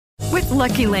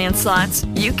Lucky Land Slots,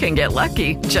 you can get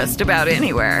lucky just about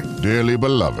anywhere. Dearly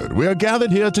beloved, we are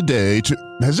gathered here today to...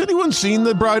 Has anyone seen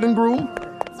the bride and groom?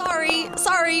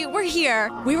 Sorry, we're here.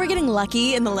 We were getting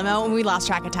lucky in the limo and we lost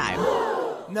track of time.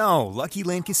 No, Lucky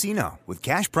Land Casino, with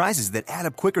cash prizes that add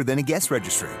up quicker than a guest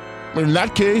registry. In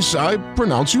that case, I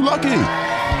pronounce you lucky.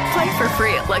 Play for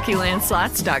free at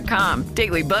LuckyLandSlots.com.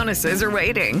 Daily bonuses are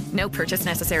waiting. No purchase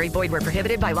necessary. Void where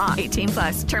prohibited by law.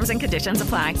 18+. Terms and conditions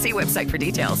apply. See website for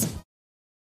details.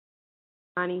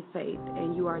 Bonnie Faith,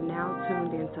 and you are now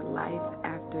tuned into Life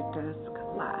After Dusk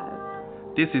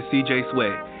Live. This is CJ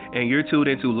Sweat, and you're tuned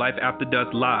into Life After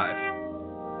Dusk Live.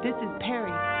 This is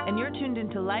Perry, and you're tuned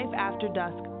into Life After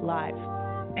Dusk Live.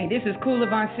 Hey, this is Kula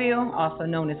Von Seal, also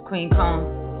known as Queen Kong,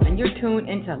 and you're tuned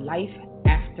into Life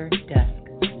After Dusk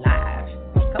Live.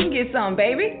 Come get some,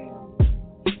 baby.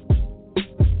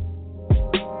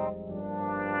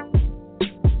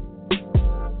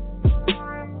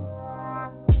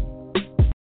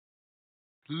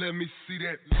 Let me see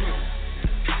that.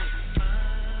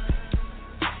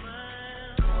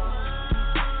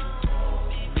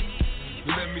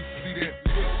 Let me see that.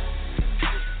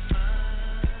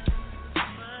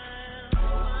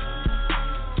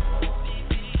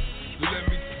 Let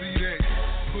me see that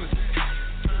pussy.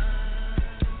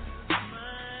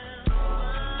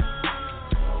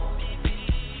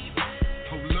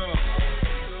 Hold up.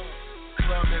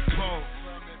 Climb that pole.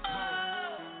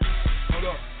 Hold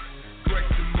up. Break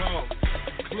them off.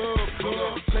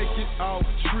 Club, take it off.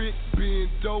 Trick,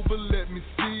 bend over, let me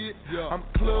see it. Yeah. I'm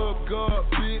club guard,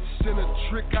 bitch, and a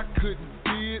trick I couldn't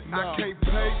bid. I can't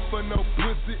pay for no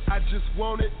pussy, I just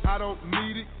want it, I don't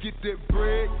need it. Get that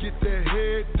bread, get that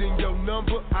head, then your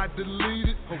number, I delete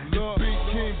it. Big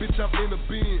King, bitch, I'm in a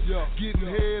bin. Getting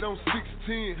head on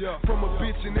 610. From a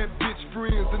bitch and that bitch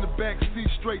friends in the back seat,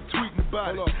 straight tweeting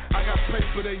about it. I got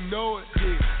paper, they know it.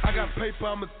 I got paper,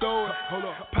 I'ma throw it.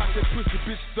 Pop that pussy,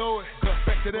 bitch, throw it.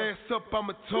 Back that ass up,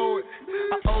 I'ma tow it.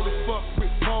 I only fuck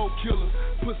with pole killers,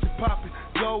 pussy poppin',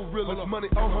 gold reelers. Money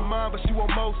on her mind, but she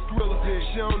want more thriller.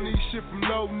 She don't need shit from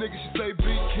no nigga. She say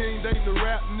Big King, they the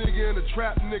rap nigga and the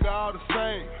trap nigga all the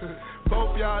same.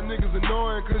 Both y'all niggas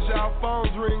annoying, cause y'all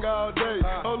phones ring all day.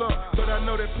 Hold up, but I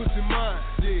know that pussy mine.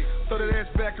 Yeah, throw that ass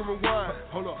back and rewind.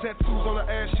 Hold up, tattoos on her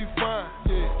ass, she fine.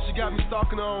 Yeah, she got me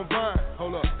stalking her on Vine.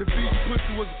 Hold up, if eating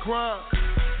pussy was a crime,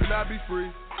 then I'd be free.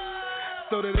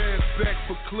 Throw that ass back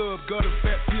for club, gutter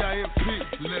fat PIMP.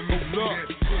 Let me look.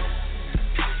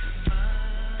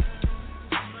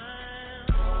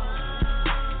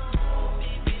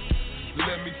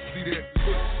 Let me see that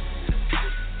pussy.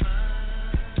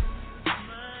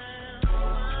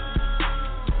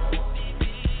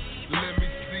 Let me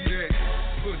see that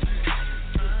pussy.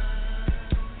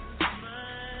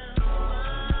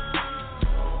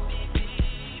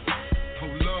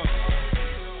 Hold up.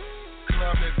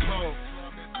 Climb that pole.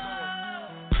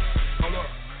 Hold up.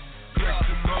 Break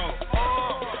them off.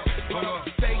 Hold up.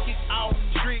 Take it off.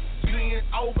 Trick. Bend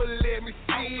over. Let me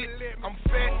see it. I'm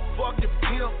fat. Fucking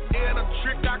pimp. And a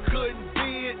trick I couldn't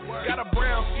bid. Got a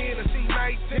brown skin and she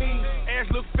 19. Ass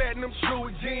look fat and them true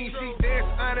jeans. She dance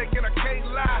Onyx and I can't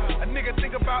lie. A nigga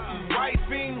think about his wife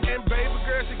being. And baby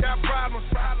girl, she got problems.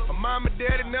 My mom and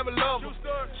daddy never loved her.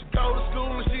 She go to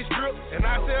school and she strip. And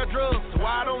I sell drugs, so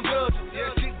I don't judge her.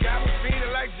 Yeah, she got me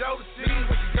feeling like Joe to see.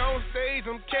 When she go on stage,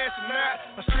 I'm cashing out.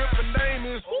 My stripper name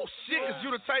is, oh shit, is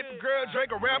you the type of girl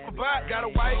Drake a rap about? Got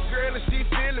a white girl and she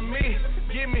feeling me.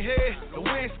 Give me head, the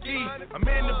wind ski. I'm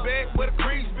in the back where the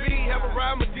crease be. Have a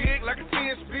ride my dick like a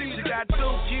 10 speed. She got 2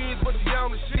 kids, but she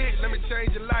on the shit. Let me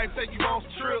change your life, take you on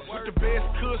some trips. With the best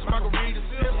kush, margarita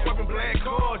sips. Swapping black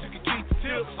cards, you can keep the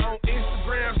tips. On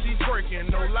Instagram, she twerking.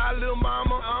 No lie, little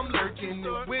mama, I'm lurking.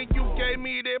 And when you gave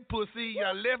me that pussy,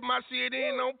 I left my shit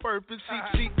in on purpose.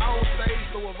 She on stage,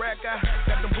 so a rack out.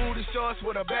 Got them booty shorts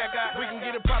with a back out. We can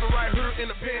get it poppin' right here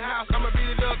in the penthouse. I'ma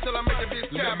beat it up till I make a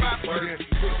bitch tap out.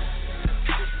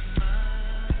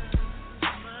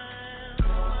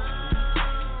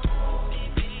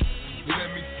 Let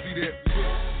me see that pussy.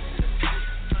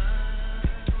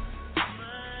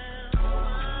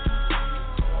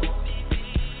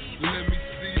 Let me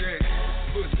see that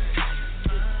pussy.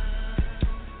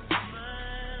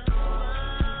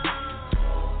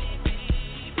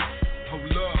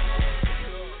 Hold up.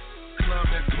 Climb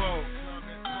that pole.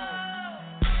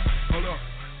 Hold up.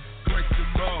 Break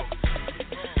them off.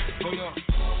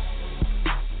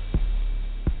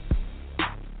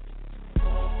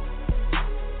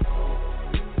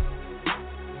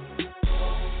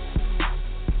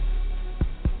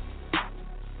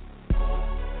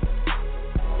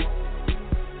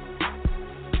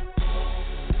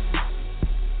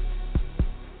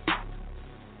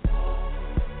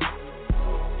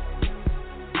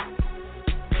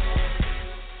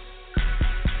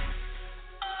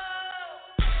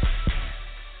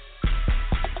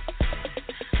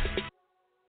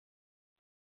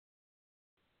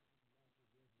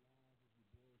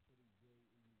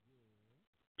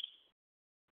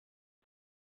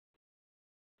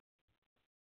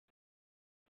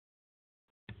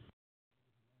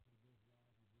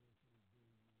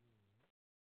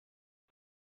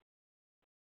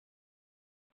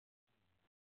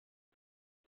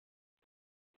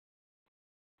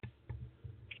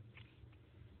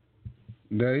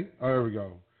 Day? Oh, there we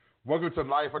go. Welcome to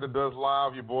Life After Dusk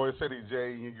Live. Your boy, City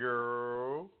J, and your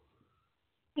girl.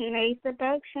 Nice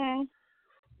seduction.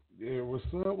 Yeah, what's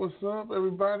up,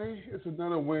 everybody? It's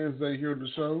another Wednesday here at the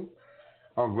show.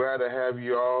 I'm glad to have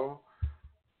you all.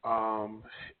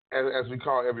 As we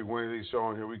call every Wednesday show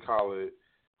on here, we call it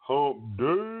Hump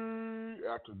Day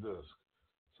After Dusk.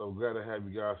 So glad to have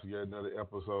you guys for yet another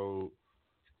episode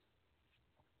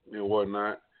and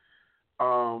whatnot.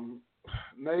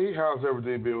 Nate, how's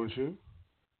everything been with you?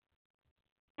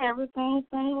 Everything's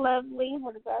been lovely.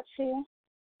 What about you?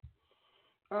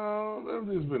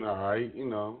 Everything's been all right. You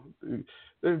know,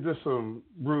 there's just some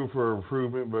room for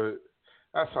improvement, but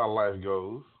that's how life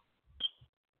goes.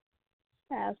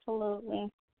 Absolutely.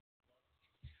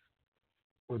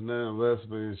 But nonetheless,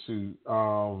 man, shoot.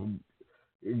 I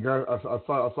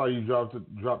saw you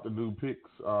drop the new pics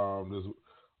this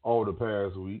over the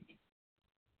past week.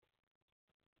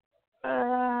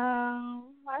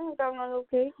 I didn't drop no new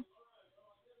pics.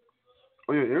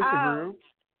 Oh yeah, Instagram.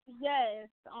 Yes,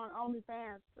 on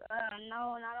OnlyFans.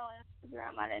 No, not on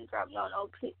Instagram. I didn't drop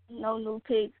no new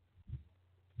pics.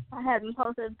 I haven't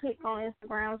posted a pic on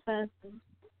Instagram since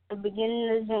the beginning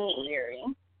of January.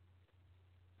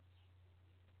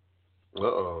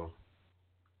 Uh-oh.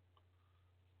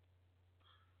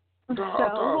 So,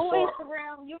 who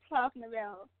Instagram you talking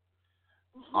about?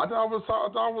 I thought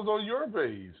it was on your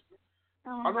page.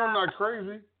 Oh, I know I'm not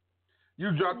crazy.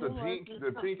 You dropped the pink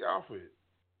outfit.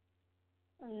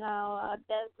 No, I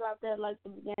just dropped that like the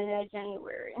beginning of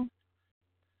January.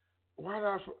 Why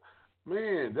did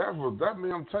man, that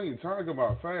man, I'm telling you, time go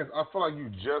by fast. I feel like you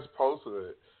just posted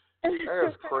it.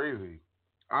 That's crazy.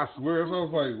 I swear. So I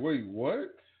was like, wait,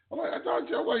 what? I'm like,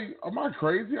 am I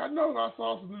crazy? I know I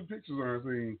saw some new pictures on her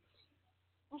scene.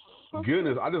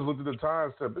 Goodness, I just looked at the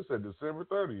time step. It said December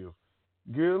 30th.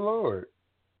 Good Lord.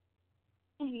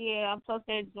 Yeah, I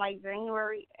posted like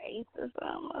January 8th or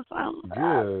something.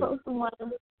 Good.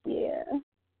 Yeah.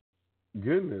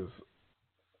 Goodness.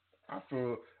 I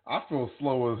feel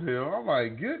slow as hell. I'm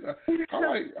like, is this a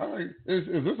prank? I'm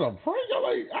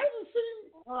like, I just seen.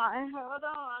 Hold on.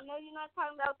 I know you're not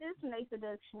talking about this Nate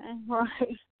seduction,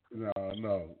 right?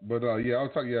 No. But yeah, I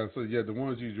was talking. Yeah, so yeah, the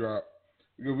ones you dropped.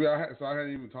 So I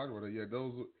hadn't even talked about it. Yeah,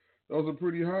 those are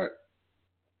pretty hot.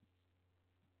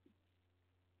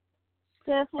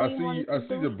 Definitely. I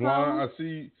see the blonde. I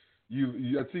see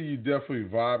you definitely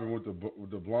vibing with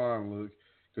the blonde look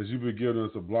because you've been giving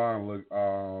us a blonde look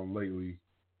lately.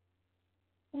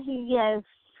 Yes,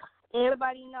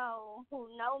 everybody who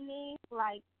know me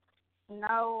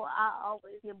know I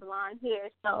always get blonde hair.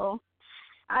 So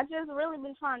I just really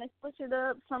been trying to switch it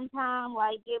up sometime,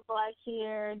 like get black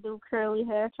hair, do curly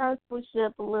hair, try to switch it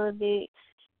up a little bit.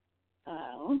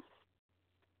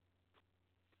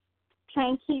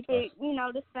 Can't keep it,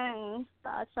 the same. So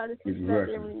I try to switch it up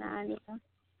every now and then.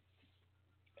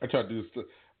 I try to do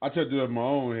it my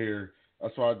own hair.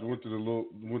 That's why I went to the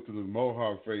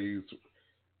mohawk phase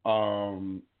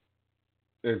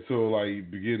until like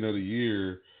beginning of the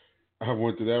year. I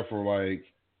went to that for like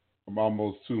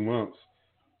almost 2 months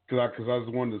because I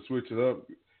just wanted to switch it up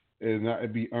and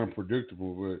not be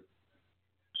unpredictable. But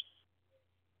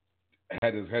I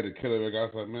had to cut it. I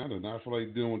was like, man, I do not feel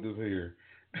like dealing with this hair.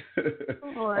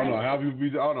 Right. I don't know how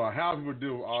people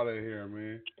deal with all that hair,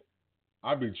 man.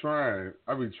 I be trying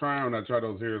when I try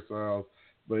those hairstyles,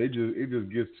 but it just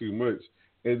gets too much.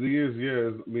 And the thing is,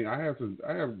 I mean, I have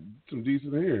some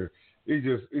decent hair. It's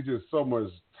just so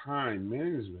much time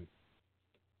management.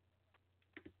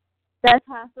 That's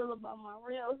how I feel about my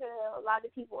real hair. A lot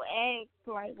of people ask,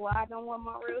 like, why I don't want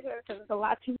my real hair because it's a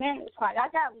lot to manage. Like, I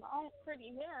got long,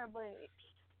 pretty hair, but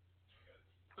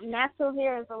natural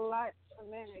hair is a lot to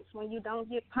manage. When you don't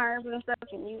get perms and stuff,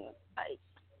 and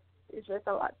it's just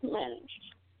a lot to manage.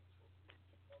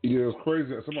 Yeah, it's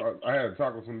crazy. I had a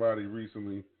talk with somebody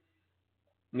recently.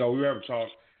 No, we haven't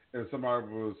talked, and somebody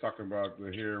was talking about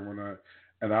the hair and whatnot,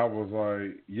 and I was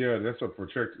like, yeah, that's a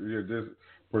protector. Yeah, this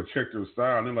protective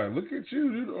style. And they're like, look at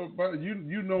you,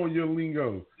 you know your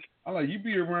lingo. I'm like, you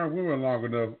be around women long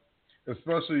enough,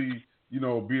 especially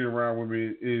being around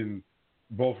women in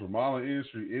both the modeling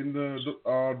industry, in the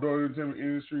door entertainment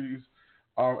industries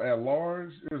at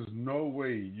large. There's no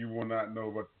way you will not know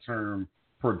about the term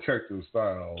protective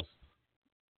styles.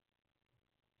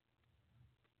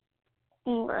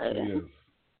 Right. Yes.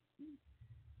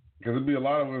 Because there'd be a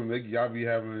lot of women. Y'all be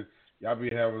having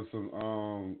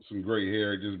some great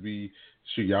hair. Just be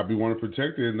y'all be wanting to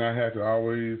protect it and not have to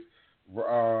always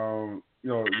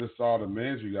just all the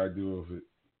management you gotta do with it.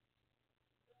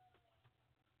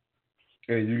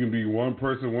 And you can be one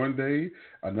person one day,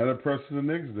 another person the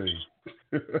next day.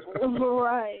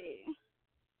 Right.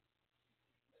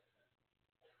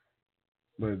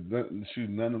 shoot,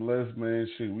 nonetheless, man,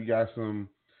 shoot, we got some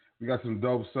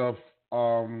dope stuff.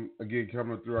 Again,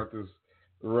 coming throughout this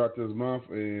month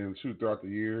and shoot throughout the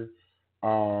year.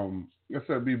 Like I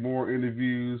said, be more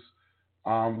interviews.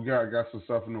 We got some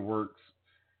stuff in the works.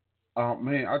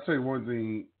 Man, I'll tell you one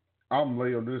thing. I'm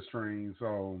late on this train,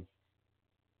 so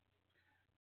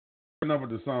enough with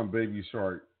the song "Baby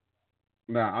Shark."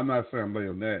 Now, I'm not saying I'm late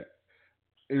on that.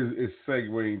 It's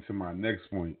segueing to my next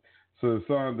point. So the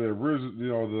song, the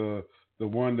original, the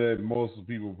one that most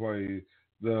people play,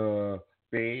 the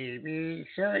Baby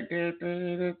Shark, they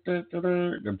play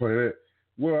that.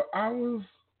 Well, I was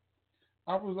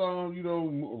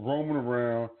roaming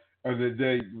around,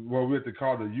 and what we have to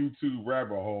call the YouTube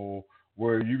rabbit hole,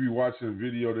 where you be watching a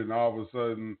video, then all of a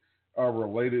sudden a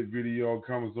related video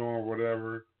comes on, or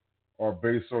whatever, or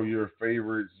based on your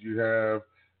favorites you have,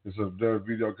 and so the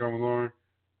video comes on.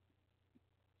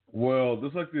 Well,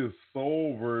 there's like this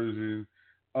soul version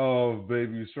of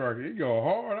Baby Shark. It go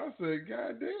hard. I said,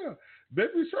 God damn,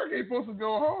 Baby Shark ain't supposed to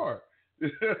go hard.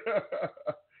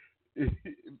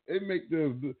 it make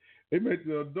the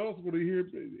adults want to hear.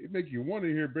 It make you want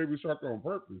to hear Baby Shark on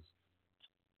purpose.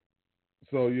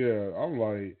 So yeah,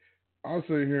 I'm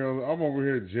sitting here. I'm over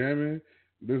here jamming,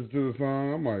 listen to the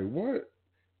song. I'm like, what?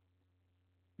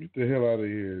 Get the hell out of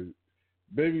here.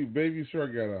 Baby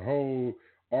Shark got a whole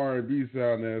R&B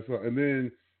sound there, so, and then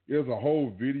there's a whole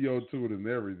video to it and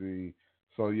everything.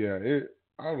 So yeah,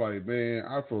 I was like, man,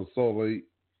 I feel so late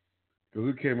because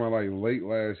it came out like late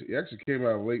last. It actually came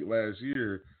out late last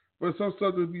year, but some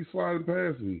stuff just be sliding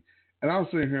past me, and I'm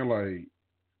sitting here like,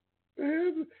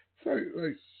 man, it's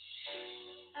like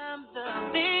I'm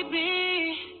the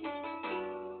baby.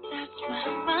 That's my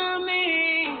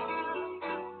mommy.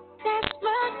 That's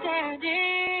my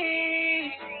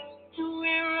daddy. And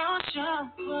we're all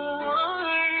shuffled.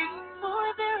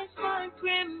 Oh, there's my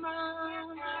grandma.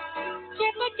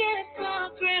 Can't forget my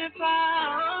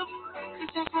grandpa.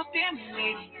 'Cause that's my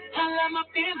family. I love my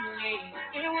family.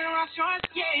 And we're all short,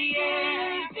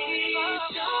 yeah. Baby,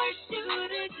 short,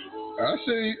 do-do-do. I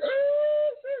say,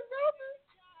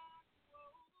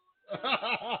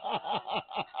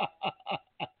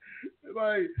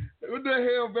 like, what the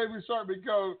hell, Baby Shark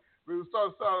become? It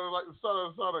started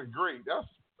sounding great. That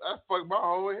fucked my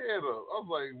whole head up. I was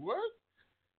like, what?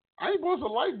 I ain't supposed to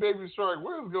like Baby Shark.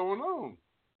 What is going on?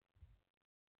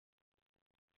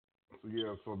 So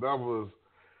yeah, so that was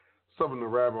something the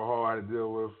rabbit hole I had to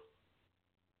deal with.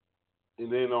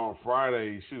 And then on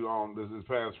Friday, this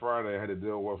past Friday, I had to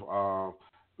deal with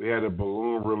they had a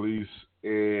balloon release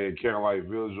and kind of like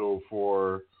visual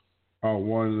for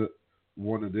one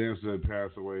of the dancers that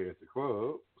passed away at the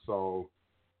club. So,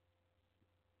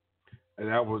 and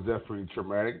that was definitely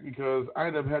traumatic because I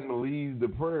ended up having to leave the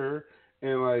prayer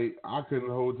and like I couldn't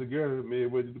hold it together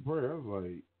midway through the prayer. I was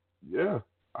like, yeah,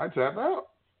 I tapped out.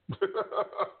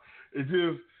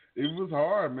 It was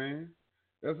hard, man.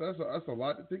 That's a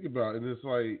lot to think about, and it's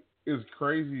like it's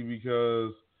crazy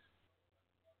because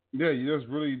yeah, you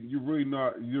really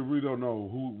don't know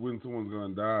when someone's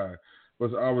gonna die. But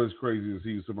it's always crazy to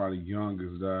see somebody young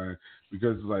is dying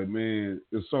because it's like, man,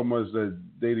 there's so much that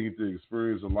they didn't get to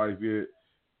experience in life yet,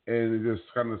 and it just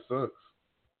kind of sucks.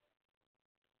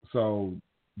 So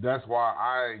that's why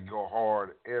I go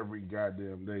hard every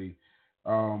goddamn day.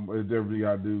 It's everything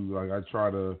I do. Like I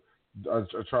try to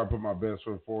put my best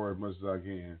foot forward as much as I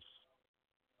can.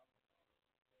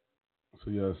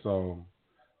 So yeah, so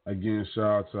again,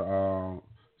 shout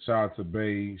out to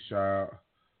Bay,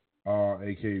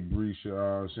 aka Bree,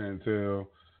 Chantel.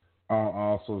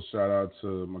 Also shout out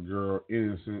to my girl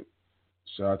Innocent.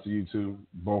 Shout out to you two,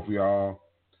 both of y'all.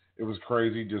 It was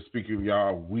crazy just speaking of y'all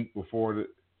a week before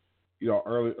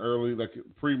early, like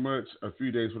pretty much a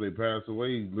few days before they passed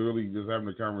away, literally just having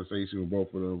a conversation with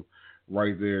both of them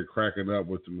right there, cracking up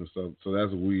with them and stuff. So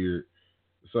that's weird.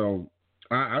 So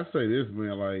I say this,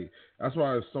 man, like that's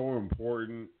why it's so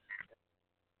important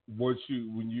when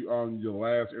you on your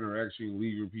last interaction you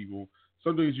leave with people.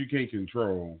 Some things you can't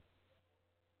control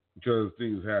because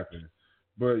things happen,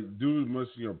 but do as much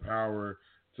in your power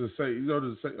to say,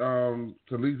 to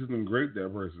leave something great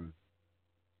that person,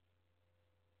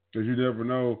 because you never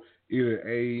know. Either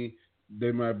it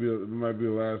might be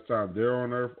the last time they're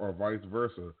on Earth, or vice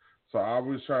versa. So I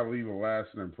always try to leave a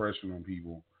lasting impression on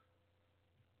people.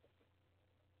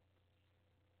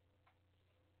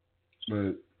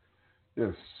 But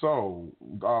yes, so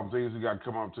things we got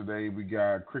come up today. We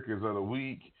got crickets of the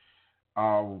week.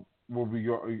 We'll be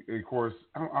of course.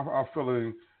 I'm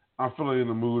feeling in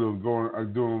the mood of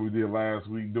doing what we did last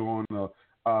week, doing the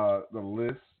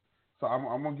list. So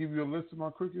I'm gonna give you a list of my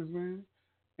crickets, man.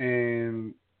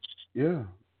 And yeah,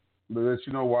 But let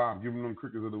you know why I'm giving them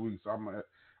crickets of the week. So I'm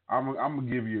gonna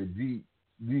give you a deep,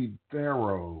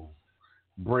 thorough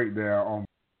breakdown on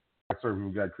my service.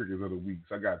 We got crickets of the week.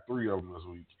 So I got 3 of them this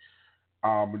week.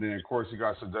 And then of course you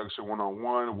got Seduction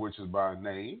 101, which is by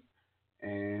name,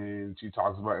 and she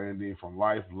talks about anything from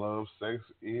life, love, sex,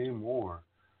 and more.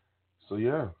 So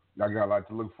yeah, I got a lot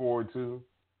to look forward to.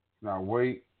 Now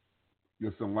wait,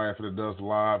 get some Life After Dusk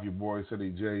live. Your boy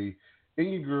Ceddy J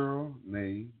and your girl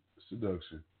named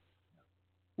Seduction.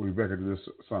 We'll be back after this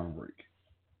song break.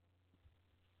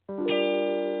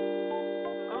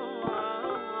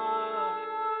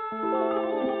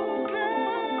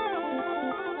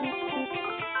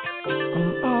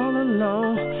 I'm all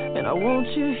alone and I want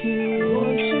you here.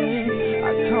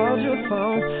 I called your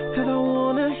phone cause I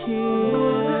wanna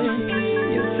hear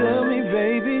you tell me,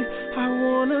 baby, I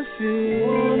wanna feel.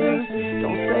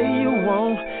 Don't say you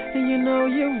won't and you know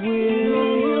you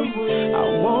will. I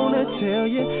wanna tell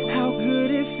you how good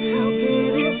it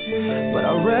feels, but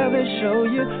I'd rather show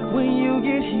you when you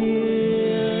get here.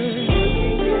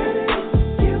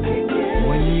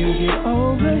 When you get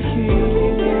over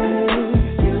here,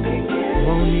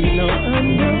 won't need no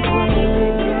underwear.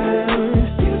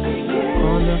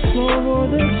 On the floor or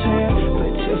the chair,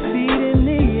 put your feet in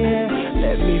the air.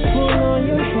 Let me pull on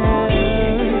your hair.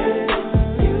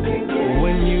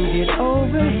 When you get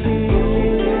over here,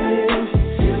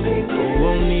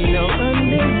 won't need no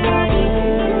underwear.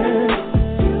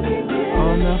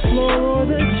 On the floor or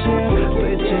the chair,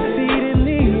 put your feet in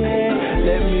the air.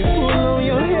 Let me pull on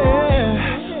your hair.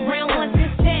 Round 1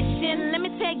 this session, let me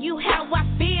tell you how I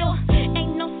feel.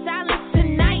 Ain't no silence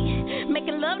tonight,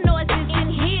 making love noises in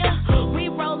here. We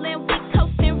rollin', we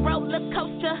coastin', roller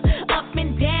coaster, up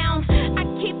and down. I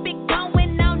keep it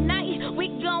going all night, we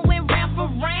going round for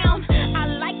round. I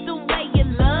like the way you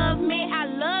love me, I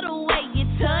love the way you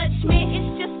touch me.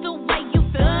 It's just the way you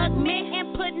thug me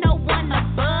and put no one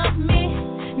above me.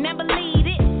 Now believe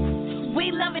it,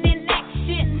 we loving in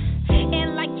action.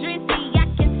 And like Drizzy, I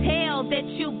can tell that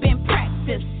you've been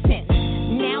practicing.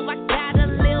 Now I got a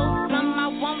little something I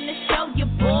wanna show you,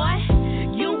 boy.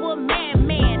 You a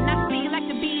madman, I see you like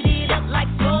to beat it up like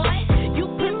boy. You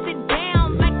push it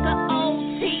down like an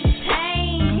old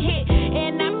T-Pain hit,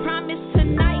 and I promise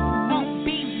tonight won't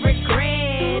be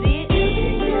regretted.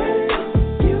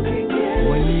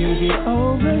 When you get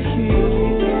over here,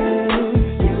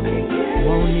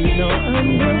 won't need no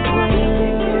underwear.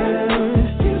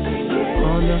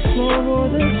 On the floor or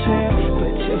the chair,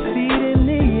 put your feet in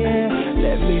the air.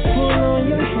 Let me pull on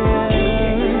your hair.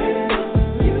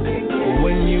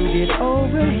 When you get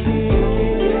over here,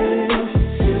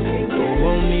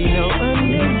 won't need no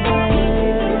underwear.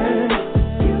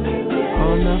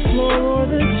 On the floor or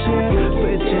the chair,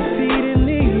 put your feet in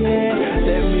the air.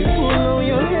 Let me pull on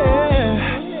your hair.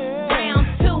 Round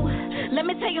 2, let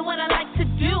me tell you what I like to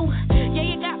do. Yeah,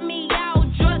 you got me all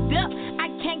drugged up, I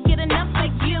can't get enough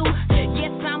of you.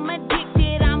 Yes, I'm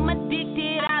addicted, I'll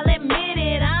admit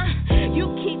it,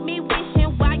 You keep me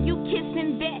wishing while you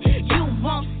kissing that you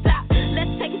won't stop. Let's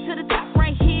take it to the top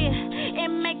right here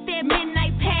and make that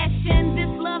midnight passion. This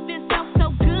love is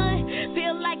so good,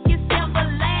 feel like it's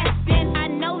everlasting. I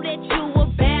know that you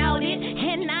about it,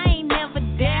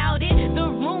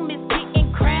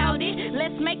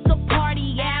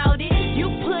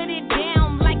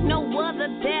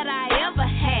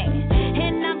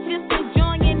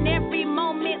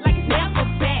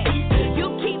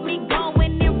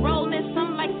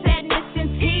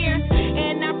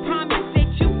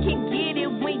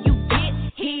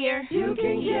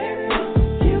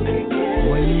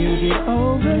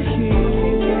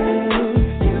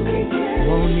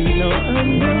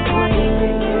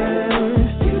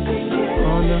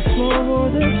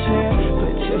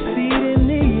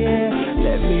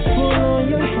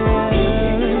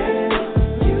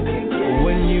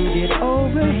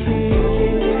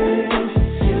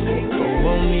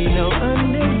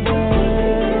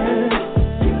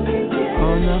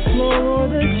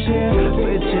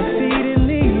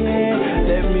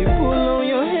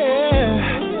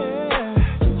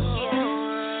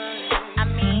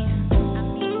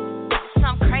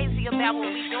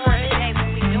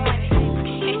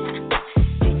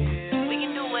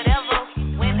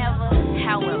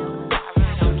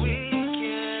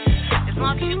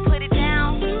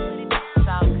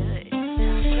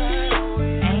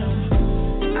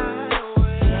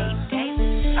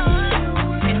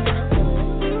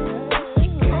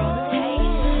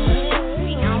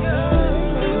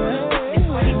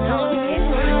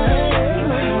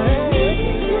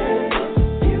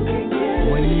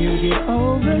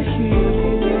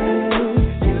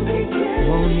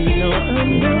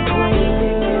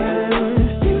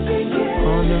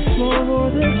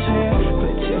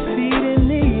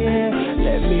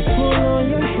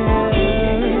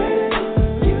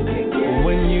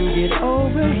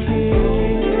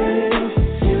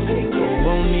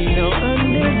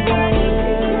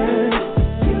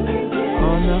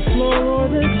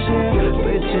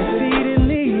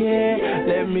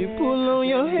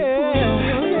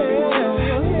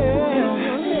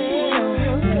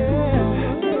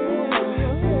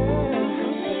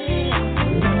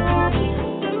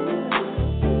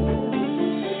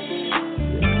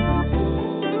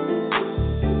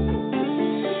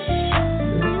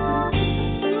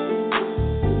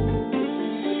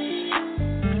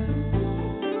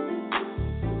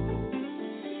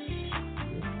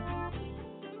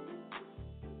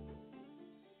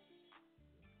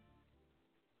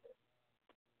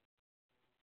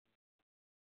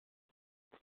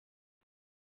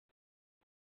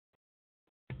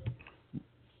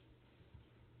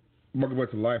 Welcome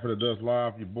back to Life of the Dust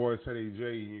Live. Your boy Teddy J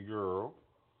and your girl.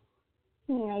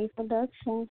 Nice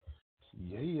production.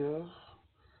 Yeah.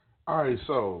 All right,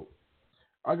 so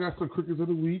I got some crickets of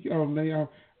the week. I'm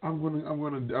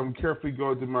carefully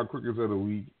going through my crickets of the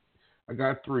week. I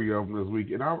got 3 of them this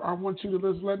week, and I want you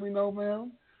to just let me know,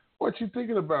 man, what you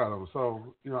thinking about them.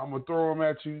 So I'm gonna throw them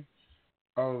at you,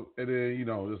 and then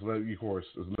just let you, of course,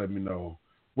 just let me know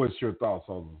what's your thoughts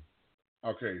on them.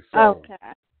 Okay, so. Okay.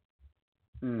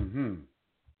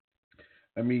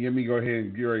 Let me go ahead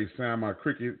and get ready to sound my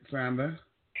cricket sounder.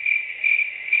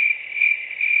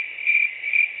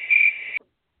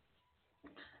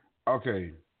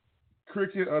 Okay,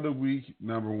 cricket of the week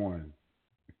number 1.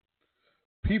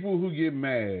 People who get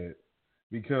mad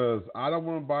because I don't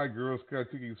want to buy Girl Scout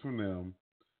cookies from them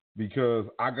because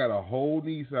I got a whole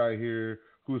niece out here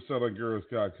who's selling Girl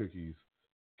Scout cookies.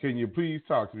 Can you please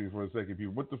talk to me for a second,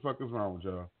 people? What the fuck is wrong with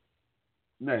y'all?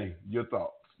 Nay, your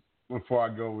thoughts before I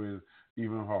go in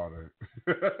even harder.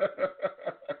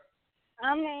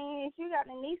 I mean, if you got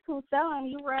a niece who's selling,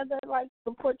 you rather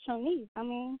support your niece. I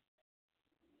mean,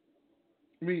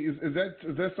 is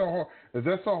that so hard? Is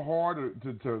that so hard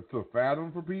to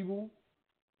fathom for people?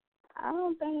 I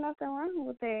don't think nothing wrong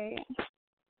with that.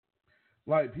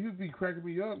 Like, people be cracking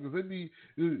me up because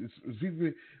people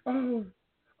be, oh,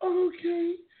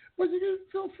 okay, but you can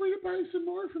feel free to buy some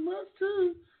more from us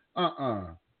too. I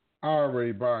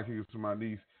already buy cookies for my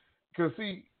niece. Because,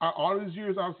 see, all these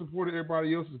years I've supported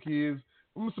everybody else's kids.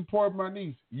 I'm going to support my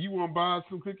niece. You want to buy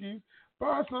some cookies?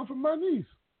 Buy some for my niece.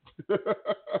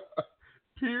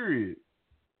 Period.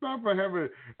 Not for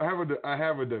I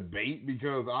have a debate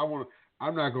because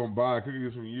I'm not going to buy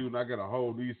cookies from you and I got a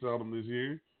whole niece sell them this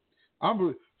year.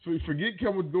 Forget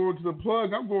going to the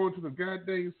plug. I'm going to the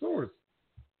goddamn source.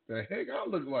 The heck I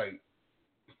look like?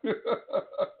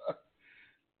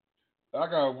 I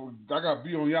got to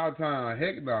be on y'all time.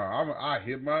 Heck no. I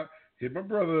hit my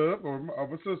brother up or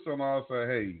my sister-in-law and say,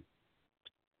 hey,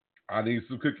 I need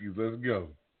some cookies. Let's go.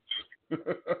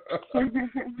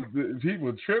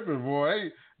 People tripping,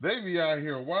 boy. They be out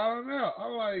here wilding out.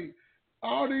 I'm like,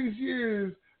 all these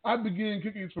years, I've been getting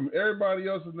cookies from everybody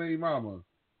else's named mama.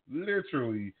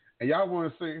 Literally. And y'all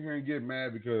want to sit here and get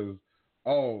mad because,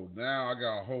 oh, now I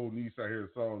got a whole niece out here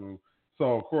selling them.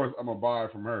 So, of course, I'm going to buy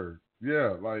it from her.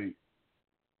 Yeah, like,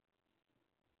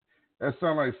 that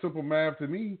sounds like simple math to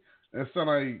me. That sounds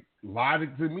like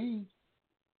logic to me.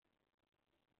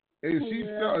 And she's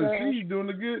doing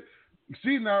the good.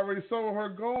 She already sold her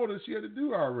goal that she had to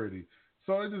do already.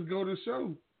 So it just go to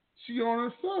show she on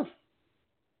her stuff.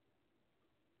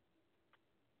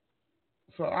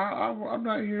 So I'm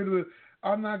not here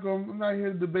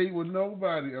to debate with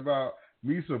nobody about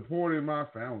me supporting my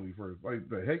family first. Like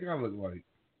the heck I look like.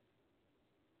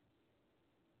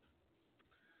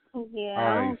 Yeah,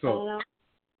 all right, so.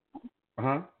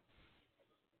 Huh?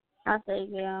 I said,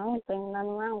 yeah, I don't think nothing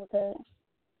wrong with that.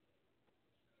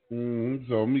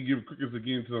 So let me give crickets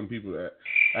again to some people that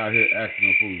out here acting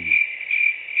a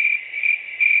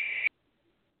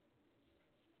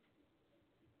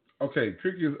fool. Okay,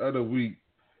 crickets of the week.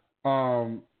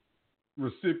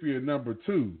 Recipient number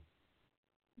 2.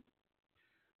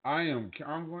 I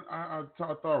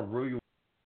thought really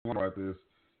about this,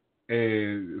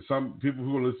 and some people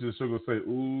who listen to the show will say,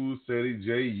 "Ooh, Sadie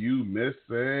J, you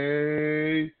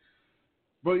messy."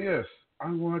 But yes,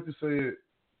 I'm going to say it.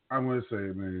 I'm going to say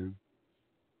it, man.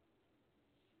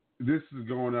 This is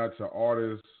going out to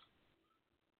artists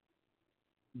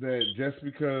that just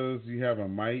because you have a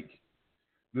mic,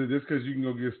 just because you can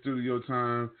go get studio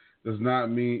time, does not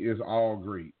mean it's all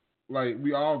great. Like,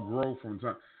 we all grow from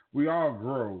time. We all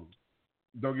grow.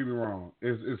 Don't get me wrong.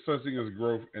 It's such thing as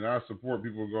growth, and I support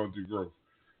people going through growth.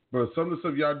 But some of the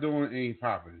stuff y'all doing ain't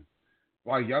popping.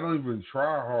 Like, y'all don't even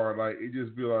try hard. Like, it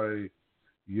just be like,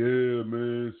 yeah,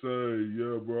 man,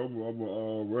 yeah, bro, I'm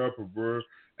a rapper, bro.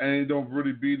 And it don't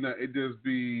really be nothing. It just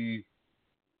be,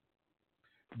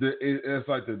 it's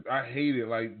like I hate it.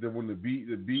 Like, when the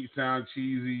beat sound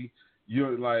cheesy.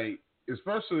 You're like,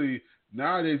 especially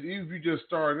nowadays, even if you just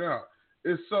starting out,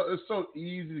 it's so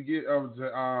easy to get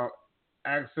to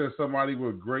access somebody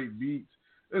with great beats.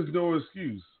 There's no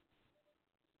excuse.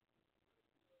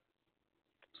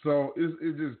 So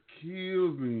it just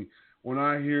kills me when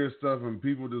I hear stuff and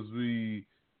people just be,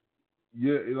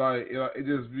 yeah, it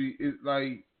just be, it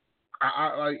like,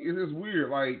 I like, it's just weird.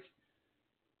 Like,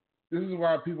 this is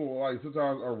why people like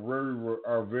sometimes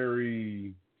are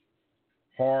very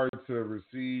hard to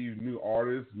receive new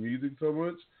artists' music so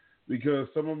much, because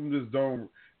some of them just don't.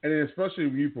 And then especially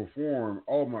when you perform,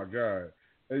 oh my god,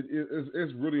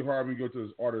 it's really hard when you go to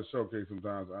this artist showcase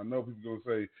sometimes. I know people gonna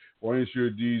say, "Well, ain't you a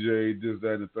DJ? This,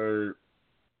 that, and the third."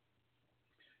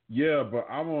 Yeah, but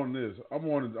I'm on this. On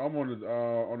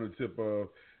the tip of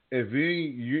if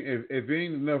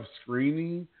ain't enough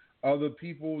screening other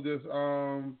people that's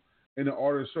in the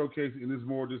artist showcase, and it's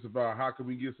more just about how can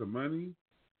we get some money,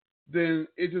 then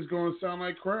it's just gonna sound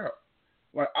like crap.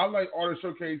 Like I like artist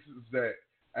showcases that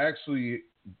actually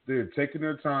they're taking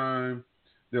their time,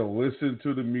 they'll listen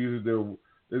to the music,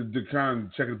 they're kind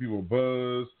of checking people's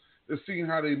buzz, they're seeing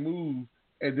how they move,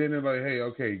 and then they're like, hey,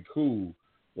 okay, cool.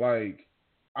 Like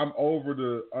I'm over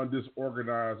the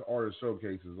disorganized artist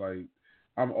showcases. Like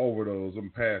I'm over those.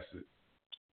 I'm past it.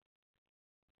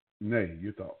 Nay,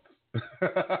 your thoughts.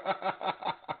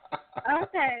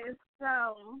 Okay,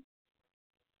 so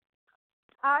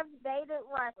I've dated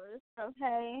rappers,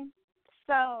 okay?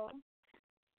 So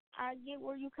I get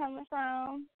where you coming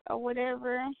from or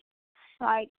whatever.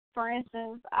 Like, for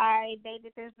instance, I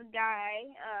dated this guy.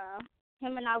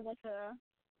 Him and I went to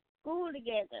school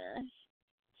together.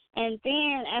 And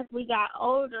then as we got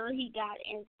older, he got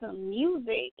into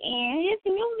music. And his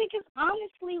music is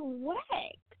honestly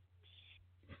whack.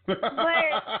 But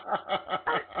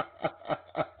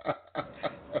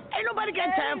ain't nobody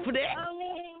got time for that. I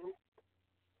mean,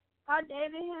 I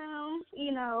dated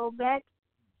him, back,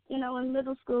 in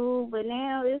middle school, but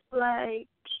now it's like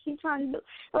he trying to do,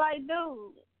 like,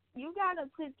 dude, you gotta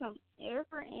put some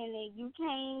effort in it. You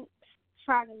can't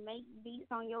try to make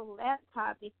beats on your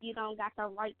laptop if you don't got the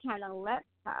right kind of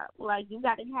laptop. Like, you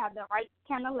gotta have the right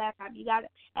kind of laptop. You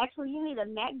need a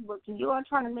MacBook. If you are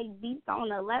trying to make beats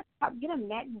on a laptop, get a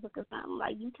MacBook or something.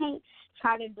 Like, you can't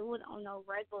try to do it on a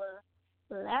regular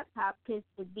laptop because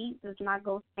the beat does not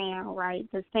go sound right.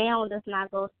 The sound does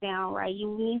not go sound right.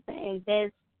 You need to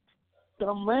invest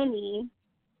the money,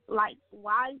 like,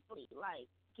 wisely. Like,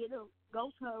 go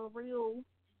to a real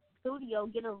studio,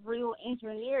 get a real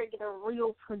engineer, get a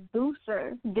real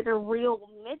producer, get a real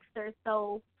mixer,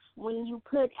 so when you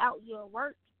put out your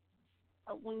work,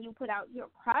 when you put out your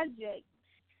project,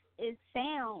 it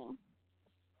sounds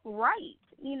right,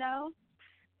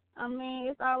 I mean,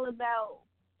 it's all about,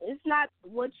 it's not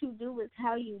what you do, it's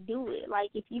how you do it.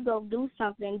 Like, if you go do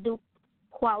something, do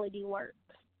quality work.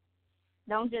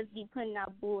 Don't just be putting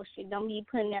out bullshit. Don't be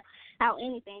putting out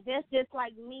anything. That's just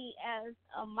like me as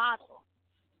a model.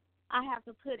 I have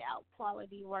to put out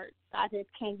quality work. I just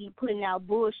can't be putting out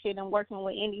bullshit and working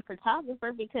with any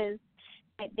photographer because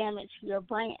that damages your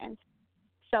brand.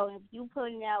 So if you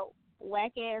putting out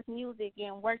whack-ass music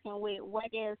and working with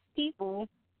whack-ass people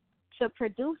to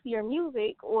produce your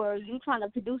music, or you trying to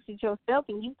produce it yourself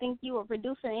and you think you a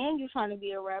producer and you trying to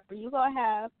be a rapper, you going to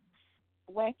have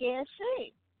whack-ass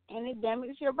shit, and it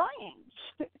damages your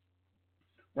brand.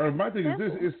 Right, my thing is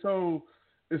this, it's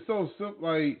so simple,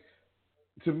 like,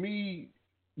 to me,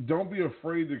 don't be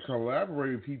afraid to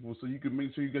collaborate with people so you can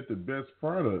make sure you get the best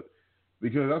product,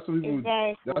 because that's what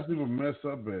people mess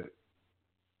up at.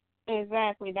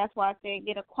 Exactly. That's why I said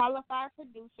get a qualified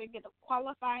producer, get a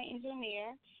qualified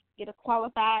engineer, get a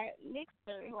qualified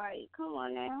mixer. Like, come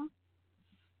on now.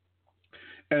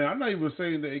 And I'm not even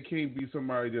saying that it can't be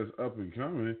somebody that's up and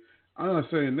coming. I'm not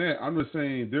saying that. I'm just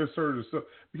saying there's certain stuff,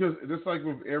 because just like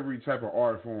with every type of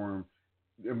art form,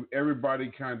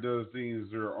 everybody kind of does things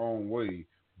their own way.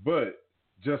 But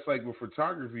just like with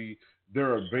photography,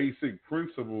 there are basic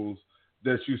principles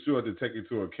that you still have to take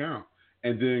into account.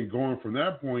 And then going from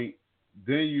that point,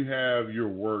 then you have your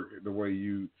work the way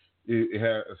it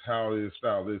has how it is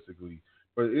stylistically.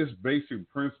 But it's basic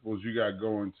principles you got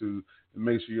going to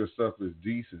make sure your stuff is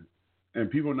decent. And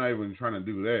people not even trying to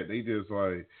do that. They just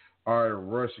like, all right,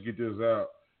 rush to get this out.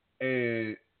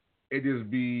 And it just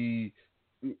be,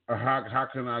 how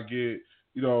can I get,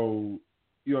 your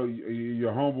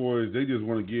homeboys, they just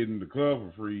want to get in the club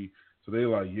for free. So they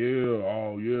like,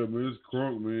 man, it's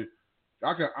crunk, man.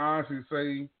 I can honestly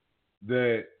say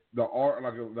that a lot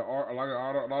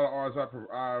of artists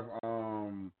I've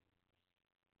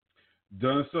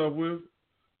done stuff with,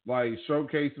 like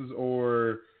showcases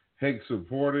or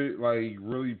supported, like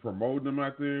really promoting them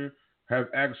out there, have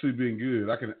actually been good.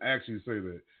 I can actually say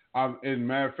that. In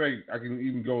matter of fact, I can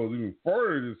even go even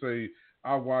further to say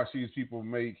I watch these people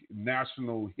make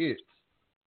national hits.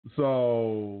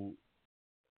 So,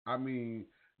 I mean,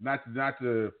 not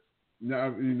to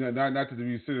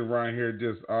be sitting around here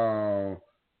just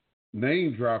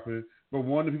name dropping, but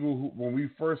one of the people who, when we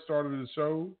first started the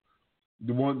show,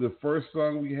 the first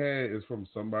song we had is from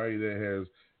somebody that has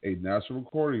a national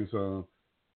recording song.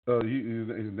 He's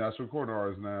a national recording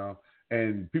artist now,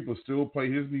 and people still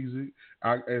play his music.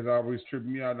 As always trip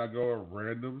me out, and I go a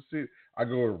random city. I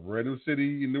go a random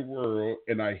city in the world,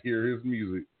 and I hear his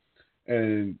music,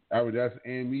 and that's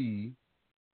me,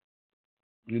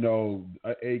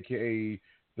 aka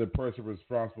the person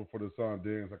responsible for the song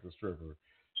 "Dance Like a Stripper."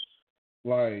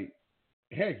 Like,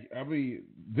 heck, I mean,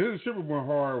 this stripper went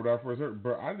hard when I first heard,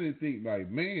 but I didn't think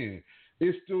like, man,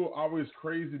 it's still always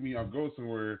crazy to me. I go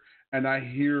somewhere and I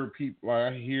hear people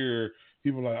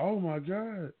like, oh my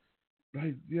god,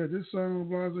 like yeah, this song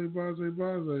blase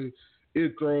blase blase.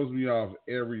 It throws me off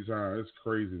every time. It's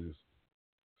craziness.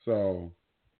 So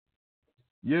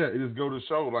yeah, it just go to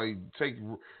show like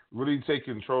really take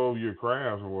control of your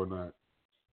craft and whatnot.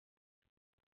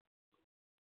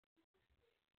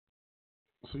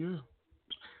 So yeah,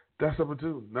 that's number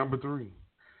two. Number three.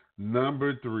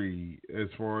 Number three, as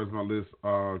far as my list,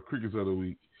 crickets of the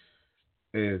week,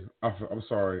 and I'm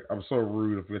sorry, I'm so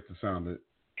rude. I forget to sound it.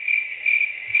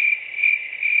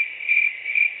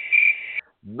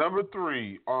 Number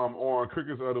three, on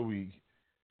crickets of the week,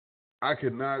 I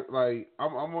cannot like.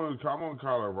 I'm gonna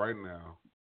call her right now.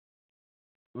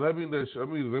 Let me let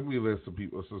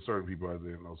some certain people out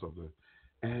there know something,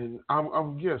 and I'm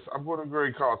going to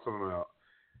very call something out.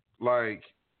 Like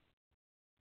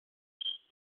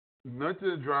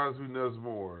nothing drives me nuts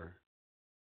more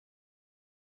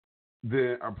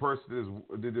than a person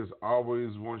that just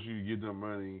always wants you to give them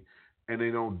money and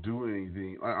they don't do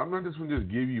anything. Like I'm not just gonna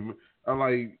just give you. I'm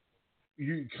like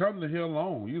you come the hell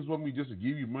on. You just want me just to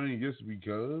give you money just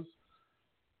because.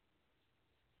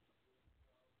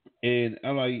 And I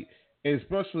like,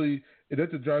 especially if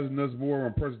that drives me nuts more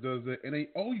when a person does that and they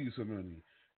owe you some money.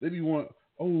 They be want,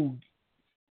 oh,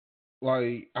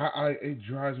 like it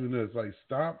drives me nuts. Like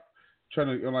stop trying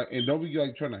to and don't be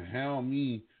like trying to hound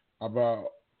me about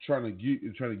trying to give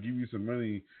you some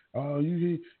money. Oh,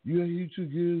 you too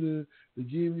good to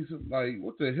give me some. Like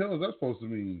what the hell is that supposed to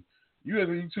mean?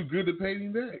 You too good to pay me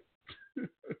back.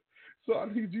 So I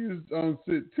need you to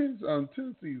sit 10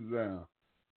 seats down.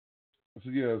 So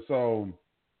yeah, so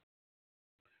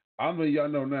I mean y'all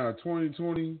know now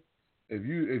 2020. If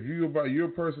you about you're a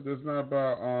person that's not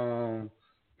about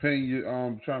paying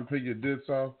your trying to pay your debts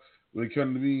off when it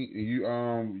comes to me and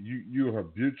you're a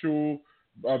habitual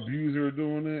abuser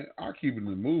doing that, I keep it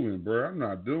moving, bro. I'm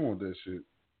not doing that shit.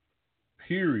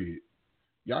 Period.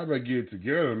 Y'all better get it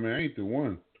together, man. I ain't the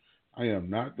one. I am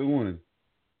not the one.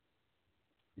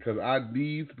 Because I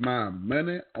need my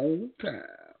money on time.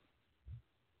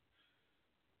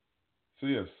 So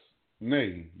yes,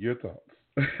 Nay, your thoughts.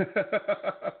 Woo,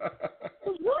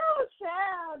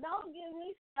 child, don't get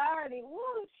me started.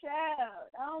 Woo, child,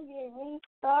 don't get me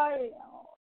started.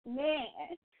 Oh,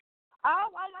 man, all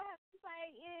I'm gonna have to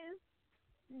say is,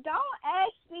 don't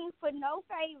ask me for no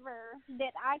favor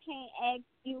that I can't ask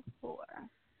you for.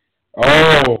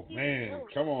 Oh man,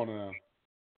 come on now.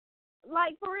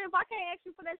 Like for real, if I can't ask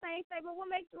you for that same favor, what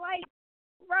makes like,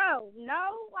 bro?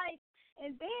 No, like,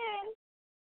 and then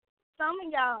some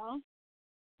of y'all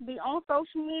be on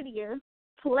social media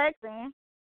flexing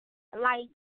like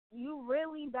you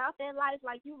really about that life,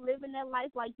 like you living that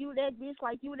life, like you that bitch,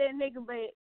 like you that nigga,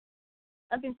 but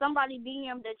up in somebody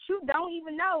DM that you don't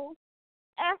even know,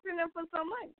 asking them for some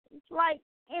money. Like,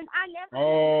 and I never.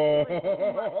 Oh.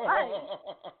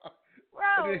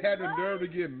 Bro, they had the nerve to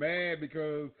get mad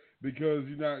because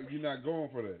you're not going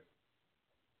for that.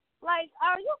 Like,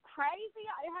 are you crazy?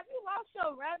 Have you lost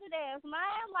your rabbit ass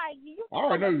mind? Like, you. I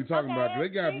already know what you're talking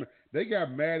about. They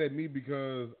got mad at me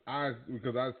because I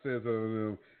said something to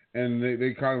them, and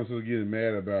they caught themselves getting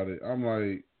mad about it. I'm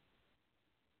like,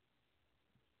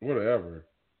 whatever.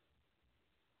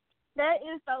 That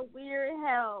is so weird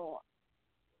how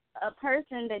a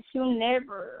person that you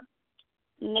never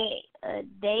met a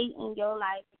day in your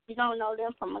life, you don't know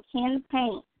them from a can of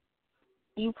paint.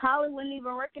 You probably wouldn't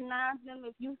even recognize them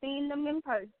if you seen them in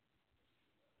person.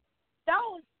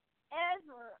 Don't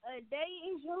ever a day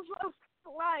in your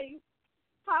life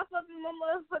pop up in my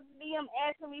motherfucking DM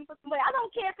asking me for some money. I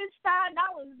don't care if it's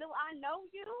 $5. Do I know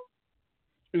you?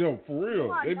 You know, for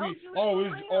real. They be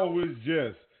it's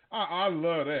just. I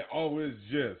love that. Oh, it's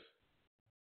just.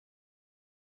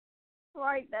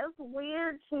 Like, that's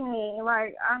weird to me.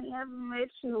 Like, I never met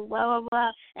you, blah, blah,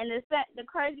 blah. And the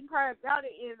crazy part about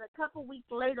it is a couple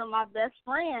weeks later, my best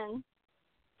friend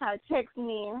had texted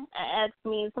me and asked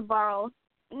me to borrow,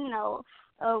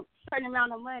 a certain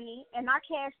amount of money. And I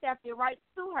cashed out it right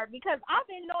to her because I've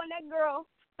been knowing that girl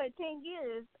for 10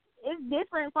 years. It's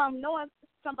different from knowing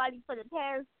somebody for the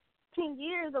past 10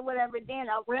 years or whatever than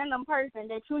a random person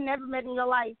that you never met in your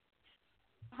life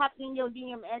hopped in your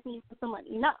DM asking you for some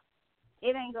money. No.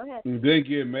 It ain't gonna happen. They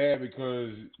get mad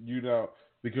because you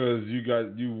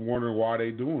wondering why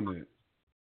they doing it.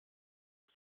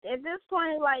 At this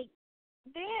point, like,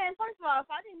 then first of all, if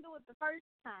I didn't do it the first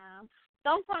time,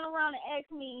 don't turn around and ask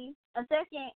me a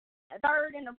second, a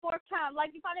third, and a fourth time.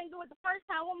 Like, if I didn't do it the first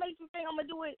time, what makes you think I'm gonna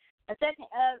do it a second,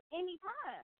 any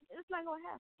time? It's not gonna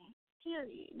happen.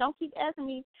 Period. Don't keep asking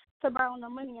me to borrow no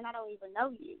money and I don't even know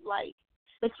you. Like,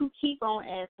 but you keep on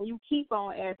asking. You keep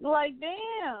on asking. Like,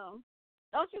 damn.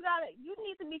 You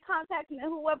need to be contacting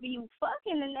whoever you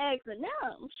fucking and asking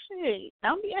them. Shit.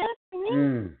 Don't be asking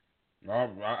me.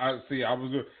 I see. I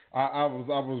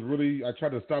was really. I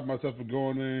tried to stop myself from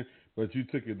going in, but you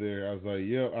took it there. I was like,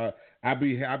 yeah. I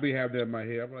be having that in my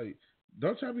head. I'm like,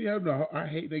 don't y'all be having I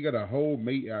hate they got a whole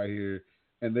mate out here,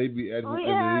 and they be at your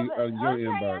inbox. I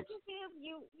can see if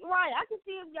I can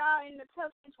see if y'all in a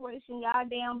tough situation, y'all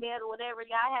down bad or whatever,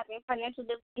 y'all having financial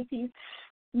difficulties,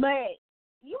 but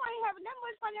you ain't having that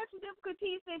much financial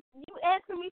difficulties if you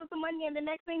asking me for some money and the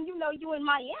next thing you know you in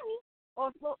Miami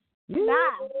or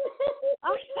nah.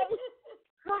 Okay.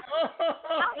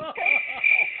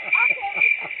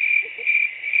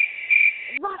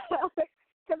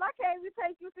 Because I can't even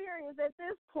take you serious at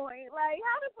this point. Like,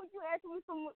 how the fuck you asking me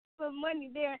some money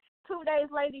there 2 days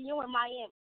later you in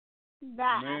Miami?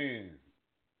 Nah. Man.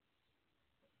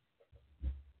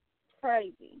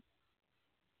 Crazy.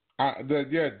 That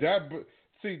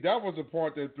was the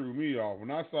part that threw me off.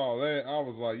 When I saw that, I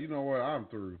was like, you know what, I'm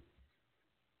through.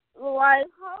 Like,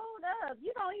 hold up.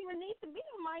 You don't even need to be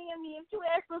in Miami if you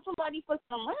ask for somebody for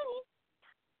some money.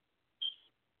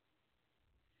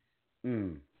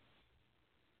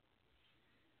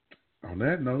 On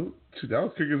that note, that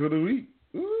was Kickers of the Week.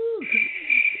 Ooh,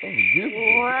 that was good.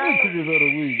 Kickers of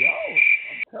the Week. Oh,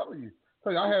 I'm telling you.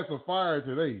 I had some fire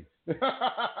today.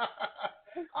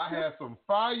 I had some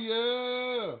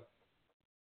fire.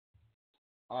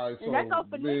 All right, so that goes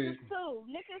for niggas too.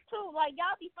 Niggas too. Like,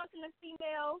 y'all be fucking a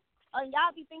female, and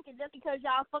y'all be thinking just because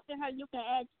y'all fucking her, you can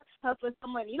ask her for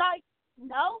some money. Like,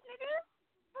 no, nigga.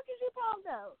 What is you talking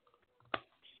about?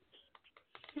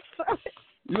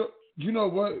 You know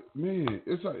what, man?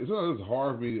 It's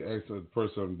hard for me to ask a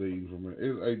person I'm dating for me.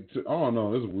 I don't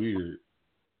know. It's weird.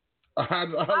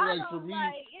 For me,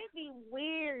 it'd be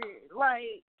weird.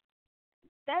 Like,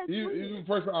 that's even the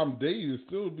person I'm dating, it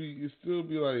still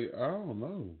be like, I don't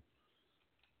know.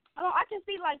 I can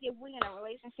see, like, if we in a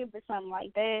relationship or something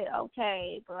like that,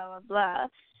 okay, blah, blah, blah.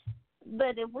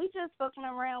 But if we just fucking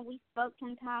around, we fuck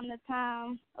from time to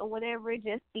time or whatever,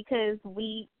 just because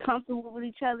we comfortable with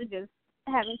each other, just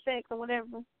having sex or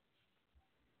whatever.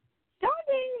 Don't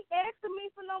be asking me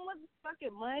for no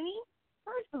motherfucking money,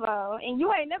 first of all. And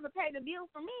you ain't never paid a bill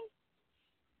for me.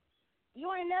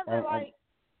 You ain't never, all right,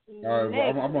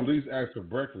 well, I'm going to at least ask for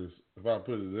breakfast if I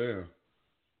put it down.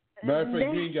 Matter of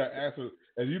fact, you ain't got to ask her.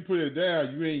 If you put it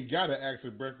down, you ain't got to ask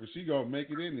her breakfast. She going to make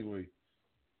it anyway.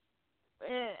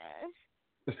 Yeah.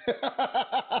 So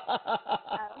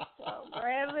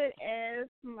grab it as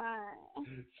mine.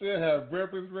 She'll have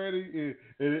breakfast ready,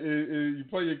 and you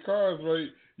play your cards right,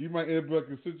 you might end up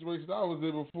in a situation I was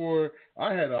in before.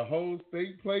 I had a whole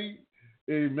steak plate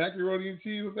and macaroni and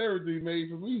cheese with everything made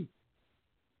for me.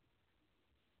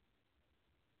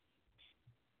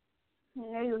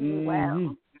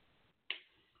 Wow.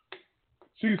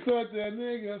 She said that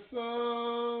nigga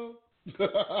so.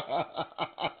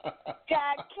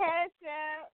 Got cash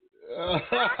out.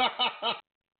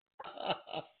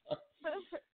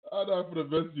 I'm not for the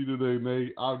best of you today,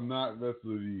 Nate. I'm not messing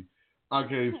with you.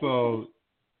 Okay, so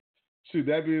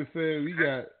that being said, we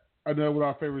got another one of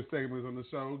our favorite segments on the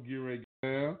show. Get ready,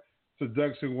 down.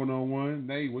 Seduction 101.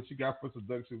 Nate, what you got for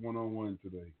Seduction 101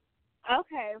 today?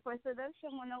 Okay, for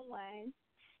Seduction 101,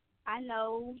 I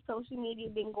know social media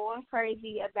been going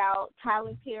crazy about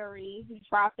Tyler Perry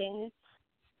dropping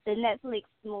the Netflix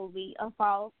movie A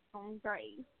Fall from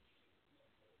Grace.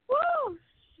 Woo,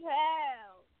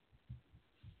 child.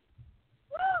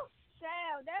 Woo,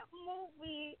 child. That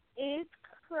movie is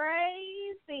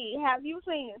crazy. Have you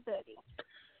seen it, Teddy?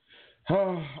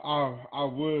 I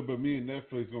would, but me and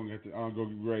Netflix gonna get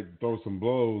ready to throw some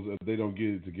blows if they don't get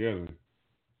it together.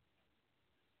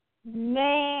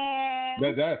 Man,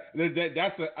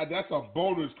 that's a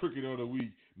bonus cricket of the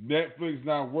week. Netflix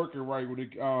not working right when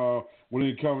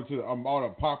it comes to all the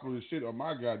popular shit on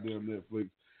my goddamn Netflix.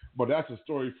 But that's a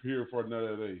story here for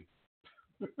another day.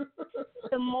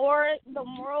 The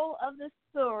moral of the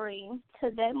story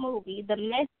to that movie, the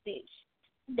message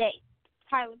that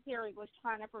Tyler Perry was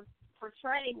trying to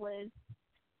portray was: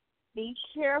 be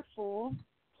careful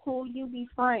who you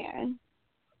befriend.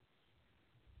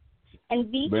 And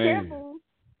be careful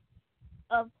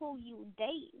of who you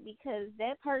date, because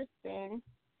that person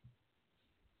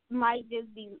might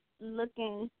just be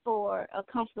looking for a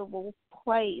comfortable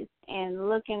place and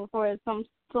looking for some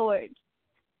sort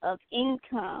of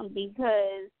income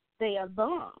because they are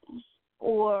bum,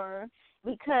 or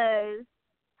because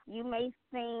you may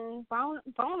seem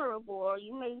vulnerable, or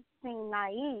you may seem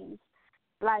naive.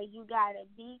 Like, you gotta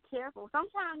be careful.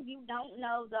 Sometimes you don't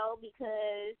know, though,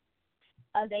 because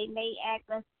they may act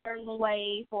a certain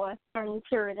way for a certain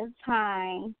period of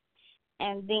time,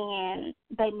 and then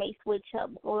they may switch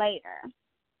up later.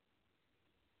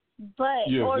 But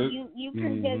you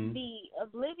can just be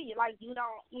oblivious, like you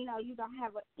don't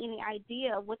have any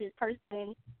idea what this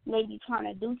person may be trying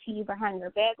to do to you behind your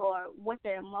back, or what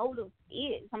their motive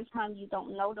is. Sometimes you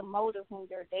don't know the motive when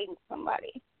you're dating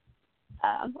somebody,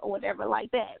 or whatever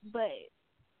like that. But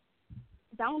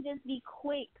don't just be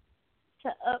quick to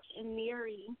up and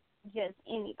marry just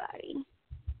anybody.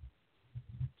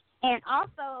 And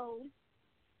also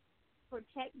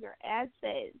protect your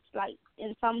assets, like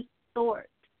in some sort.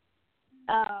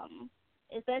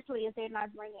 Especially if they're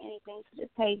not bringing anything to the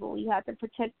table, you have to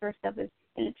protect yourself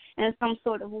in some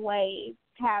sort of way.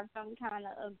 Have some kind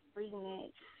of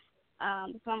agreement,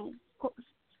 some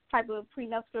type of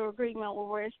prenuptial agreement where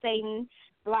we're stating,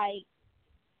 like,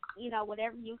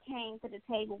 whatever you came to the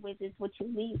table with is what you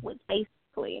leave with,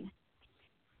 basically.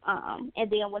 And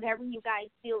then whatever you guys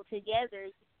build together,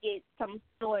 you get some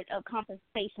sort of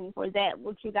compensation for that,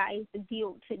 what you guys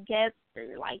build together.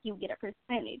 Like, you get a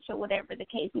percentage or whatever the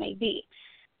case may be.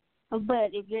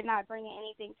 But if you're not bringing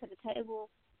anything to the table,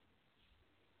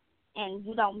 and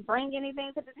you don't bring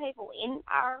anything to the table in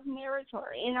our marriage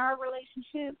or in our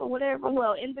relationship or whatever,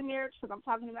 well, in the marriage, because I'm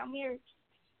talking about marriage,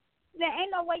 there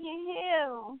ain't no way in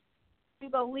hell you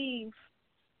gonna leave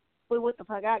with what the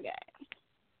fuck I got.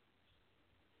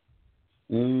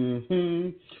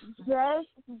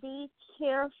 Just be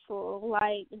careful.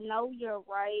 Like, know your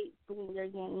rights when you're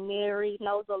getting married.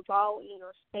 Know the law in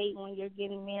your state when you're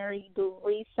getting married. Do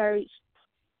research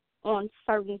on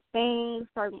certain things,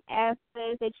 certain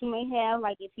aspects that you may have.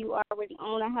 Like, if you already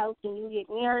own a house and you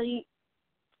get married,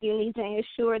 you need to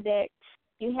ensure that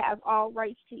you have all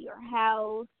rights to your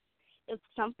house. If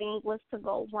something was to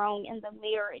go wrong in the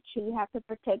marriage, you have to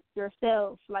protect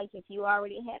yourself. Like, if you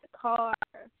already had a car,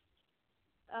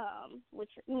 which,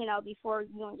 before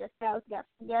you and your spouse got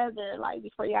together, like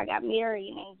before y'all got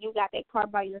married, and you got that car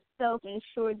by yourself,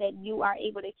 ensure that you are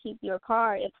able to keep your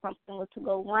car if something was to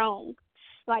go wrong.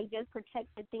 Like, just protect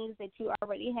the things that you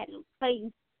already had in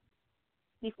place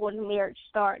before the marriage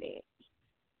started.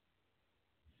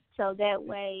 So that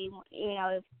way,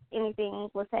 if anything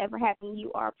was to ever happen,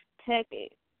 you are protected.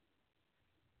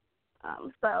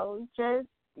 So just,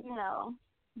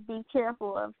 be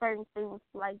careful of certain things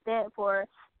like that. For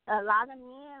a lot of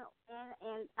men,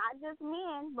 and not just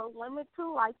men, but women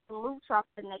too, like to mooch off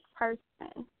the next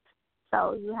person.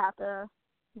 So you have to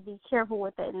be careful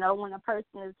with it. Know when a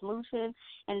person is mooching,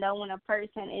 and know when a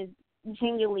person is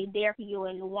genuinely there for you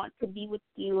and want to be with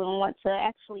you and want to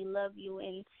actually love you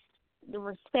and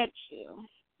respect you.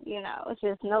 It's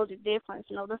just know the difference,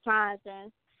 know the signs,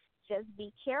 and just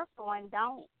be careful and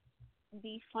don't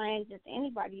be friends with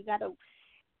anybody. You got to,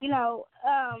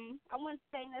 I wouldn't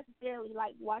say necessarily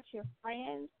like watch your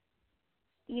friends,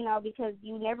 because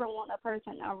you never want a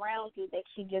person around you that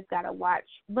you just got to watch.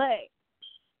 But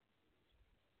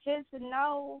just to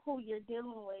know who you're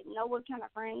dealing with, know what kind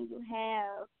of friend you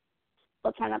have,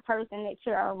 what kind of person that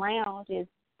you're around. Just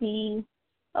be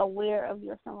aware of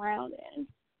your surroundings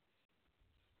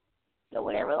or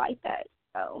whatever like that.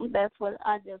 So that's what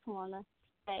I just want to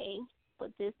say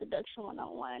with this Seduction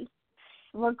 101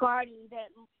 regarding that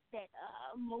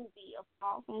movie of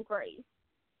Fall from Grace.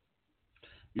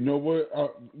 You know what?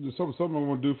 Something I'm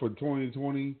gonna do for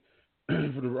 2020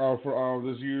 for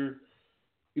this year.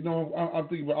 I'm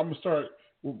thinking about. I'm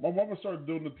gonna start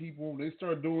doing the people. When they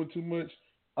start doing too much,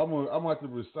 I'm gonna have to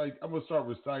recite. I'm gonna start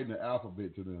reciting the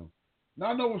alphabet to them. Now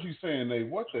I know what you're saying, Nate.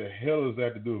 What the hell does that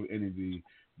have to do with anything?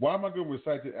 Why am I gonna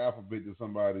recite the alphabet to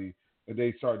somebody and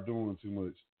they start doing too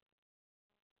much?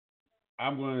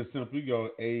 I'm going to simply go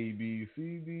A, B,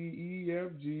 C, D, E,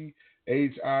 F, G,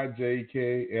 H, I, J,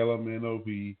 K, L, M, N, O,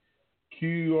 P,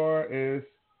 Q, R, S,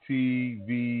 T,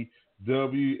 V,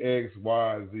 W, X,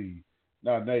 Y, Z.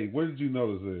 Now, Nate, what did you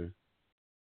notice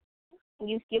there?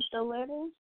 You skipped a letter?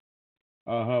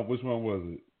 Uh-huh. Which one was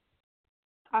it?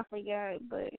 I forgot,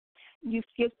 but you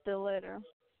skipped the letter.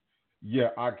 Yeah,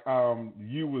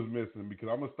 you was missing because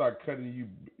I'm going to start cutting you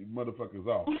motherfuckers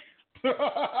off.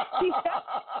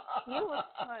 You was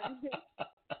fun.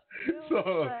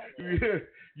 So, yeah,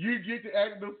 you get to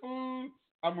act the food,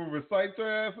 I'm gonna recite your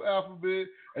ass alphabet,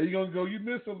 and you're gonna go, you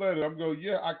missed a letter. I'm going,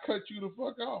 yeah, I cut you the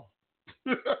fuck off.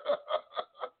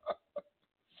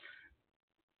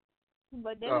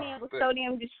 But that man was so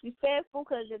damn disrespectful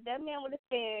because if that man would have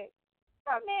said,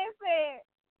 that man said,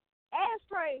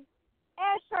 ashtray,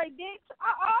 dick.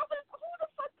 Who the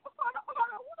fuck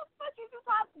is you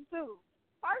talking to?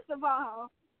 First of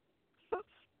all,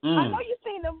 I know you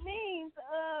seen the memes,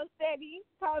 Steady,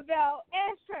 talking about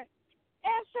ashtray.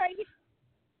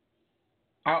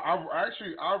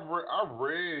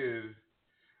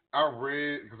 I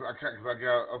read because I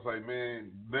was like,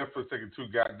 man, Netflix taking too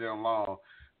goddamn long.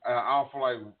 I don't feel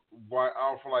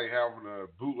like having to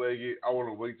bootleg it. I want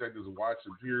to wait till I just watch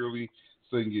it purely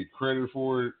so you can get credit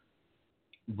for it.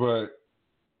 But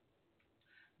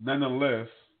nonetheless,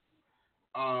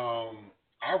 I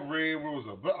read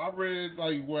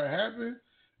like what happened.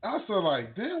 I said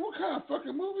like, damn, what kind of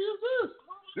fucking movie is this?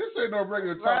 This ain't no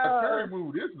regular Tyler Perry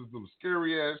movie. This is some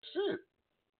scary ass shit.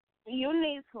 You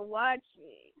need to watch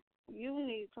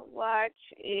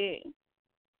it.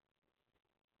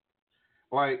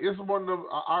 Like, it's one of them.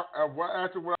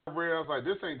 After what I read, I was like,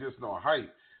 this ain't just no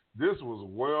hype. This was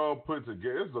well put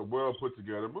together. It's a well put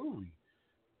together movie.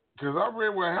 Because I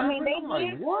read what happened. They I'm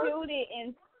like, what?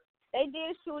 They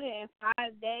did shoot it in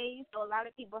 5 days, so a lot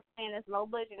of people saying it's low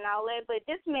budget and all that. But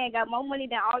this man got more money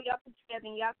than all y'all put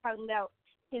together, and y'all talking about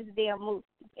his damn movie.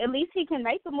 At least he can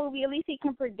make a movie. At least he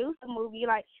can produce a movie.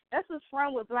 Like, that's what's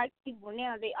wrong with black people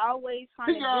now. They always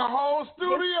trying to got a whole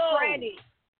studio. Discredit.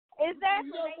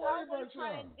 Exactly. They always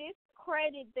trying to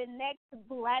discredit the next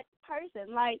black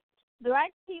person. Like,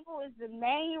 black people is the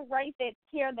main race that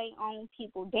tear their own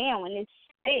people down, and it's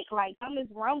sick. Like,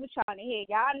 something's wrong with y'all in the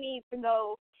head. Y'all need to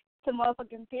go to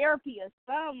motherfucking therapy or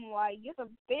something. Like, get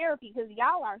some therapy because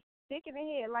y'all are sick in the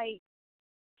head.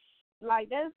 Like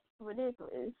that's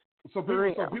ridiculous. So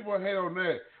people hate on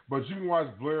that, but you can watch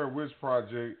Blair Witch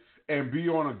Project and be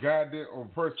on a goddamn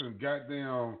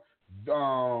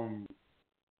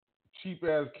cheap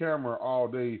ass camera all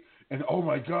day, and oh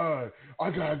my god, I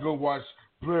gotta go watch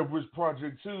Blair Witch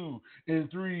Project 2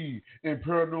 and 3 and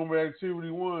Paranormal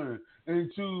Activity 1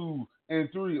 and 2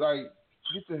 and 3. Like,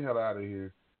 get the hell out of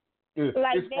here. It's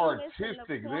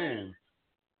artistic then.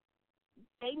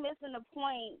 They missing the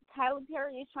point. Tyler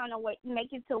Perry is trying to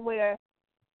make it to where,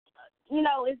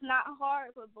 it's not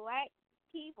hard for black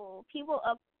people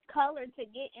of color to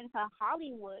get into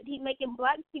Hollywood. He's making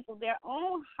black people their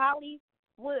own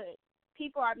Hollywood.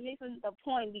 People are missing the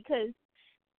point because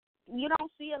you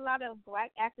don't see a lot of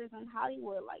black actors in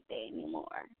Hollywood like that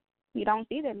anymore. You don't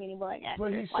see that many black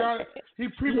actors. But he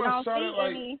pretty you much don't shot see it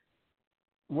like. any,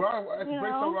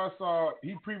 Based on what I saw,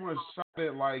 he pretty much shot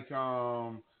it like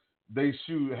they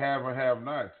shoot Have and Have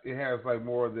Nots. It has like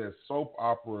more of that soap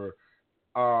opera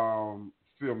film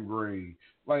grain.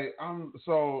 Like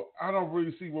so I don't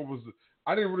really see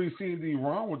I didn't really see anything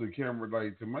wrong with the camera.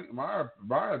 Like, to my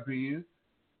opinion,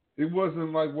 it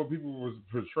wasn't like what people was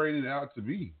portraying it out to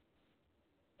be.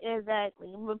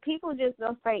 Exactly. But people just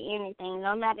don't say anything.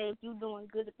 No matter if you're doing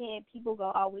good or bad, people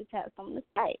gonna always have something to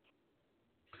say.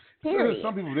 Period.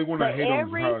 Some people, they want to hate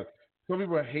on some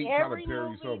people hate Tyler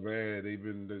Perry so movie, bad they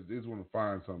just want to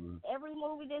find something. Every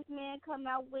movie this man come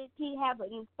out with, he have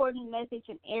an important message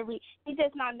in every. He's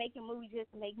just not making movies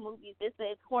just to make movies. It's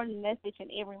an important message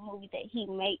in every movie that he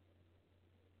makes.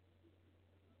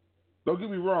 Don't get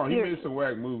me wrong, he made some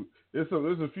whack movies. There's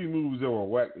a few movies that were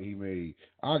whack that he made.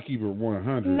 I'll keep it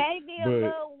 100. Maybe a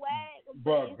little whack,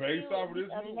 but based off of this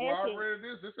movie, when I read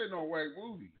this ain't no whack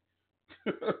movie.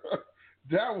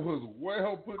 That was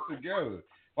well put together.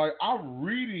 Like, I'm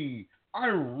reading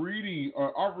on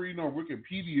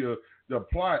Wikipedia the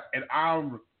plot, and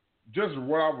just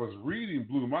what I was reading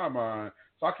blew my mind.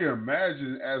 So I can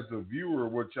imagine as the viewer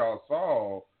what y'all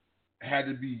saw had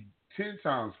to be 10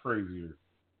 times crazier.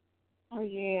 Oh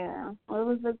yeah, it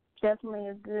was definitely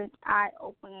a good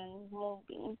eye-opening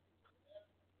movie.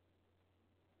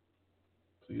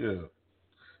 Yeah,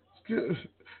 it's good.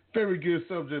 Very good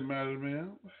subject matter,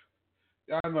 man.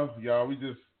 I know, y'all. We're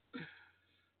just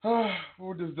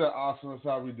that awesome. That's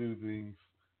how we do things.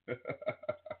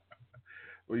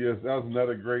 Well, yes, that was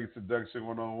another great seduction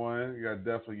 101. You got to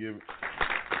definitely give it.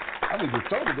 I mean, the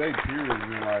show today,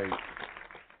 period, has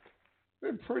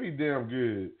been pretty damn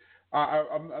good.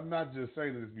 I'm not just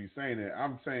saying this to be saying it.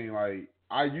 I'm saying, like,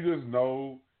 you just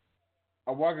know.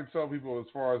 I can tell people as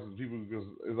far as people, because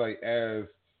it's like as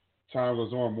time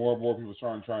goes on, more and more people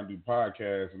trying to do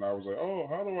podcasts, and I was like, oh,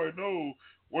 how do I know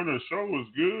when a show is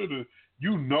good? And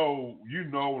you know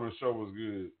when a show is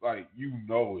good. Like, you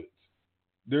know it.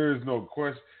 There is no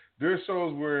question. There's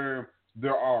shows where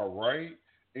they're all right,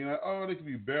 And you're like, oh, they could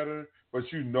be better,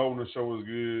 but you know when the show is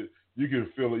good, you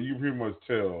can feel it. You can pretty much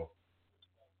tell.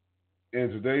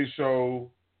 And today's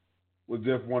show was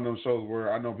definitely one of those shows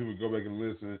where I know people go back and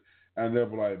listen, and they'll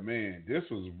be like, man, this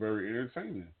was very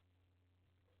entertaining.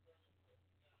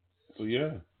 So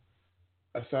yeah,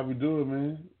 that's how we do it,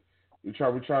 man. We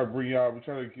try to bring y'all. We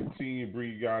try to continue to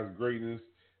bring you guys greatness,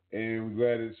 and we're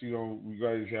glad that we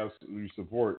glad that you have your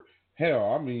support.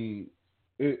 Hell, I mean,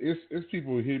 it's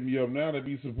people hitting me up now that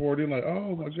be supporting, like,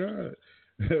 oh my god,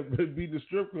 be the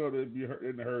strip club that be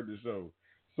and heard the show.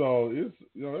 So it's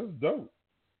that's dope.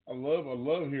 I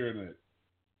love hearing that.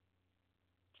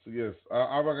 So yes,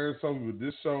 I'm not gonna tell you with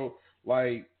this show,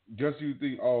 like, just you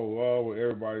think, well,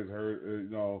 everybody's heard,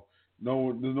 there's no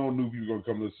new people gonna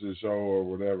come listen to the show or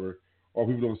whatever, or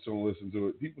people don't still listen to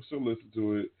it. People still listen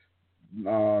to it.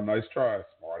 Nice try,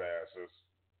 smart asses.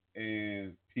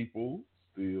 And people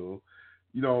still,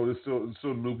 there's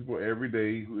still new people every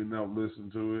day who end up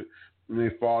listening to it, and they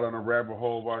fall down a rabbit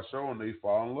hole of our show and they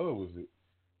fall in love with it.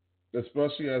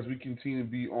 Especially as we continue to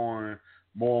be on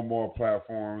more and more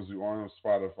platforms. We're on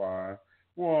Spotify,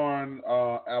 we're on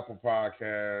Apple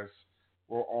Podcasts,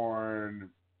 we're on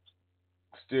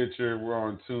Stitcher, we're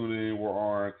on TuneIn, we're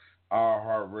on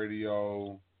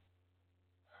iHeartRadio.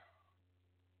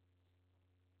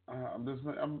 I'm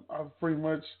pretty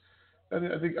much. I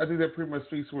think that pretty much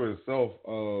speaks for itself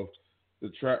of the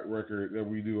track record that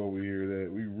we do over here. That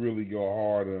we really go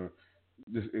hard on,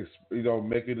 just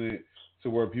making it to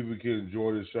where people can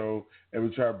enjoy the show, and we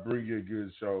try to bring you a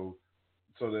good show,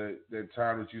 so that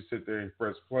time that you sit there and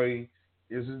press play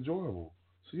is enjoyable.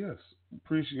 So yes,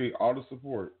 appreciate all the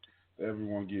support that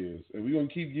everyone gives, and we're gonna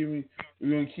keep giving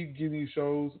you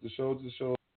shows. So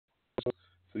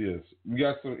yes, we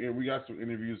got some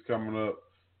interviews coming up.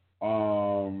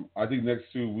 I think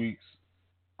next 2 weeks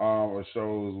our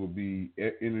shows will be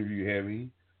interview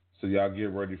heavy, so y'all get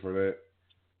ready for that.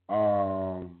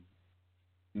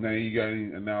 Now, you got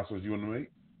any announcements you want to make?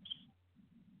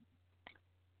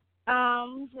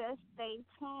 Just stay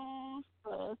tuned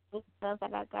for the stuff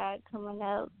that I got coming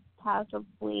up,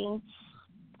 possibly.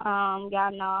 Y'all know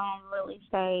I don't really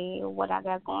say what I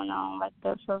got going on like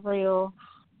that for real.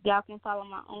 Y'all can follow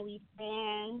my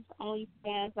OnlyFans,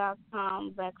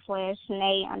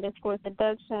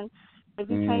 onlyfans.com/Nay_seduction. If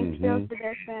you can't spell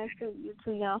seduction, you're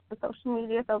too young for social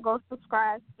media, so go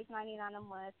subscribe. $6.99 a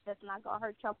month. That's not going to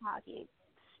hurt your pocket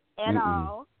at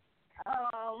all.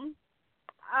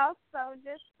 Also,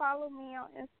 just follow me on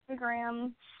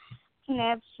Instagram,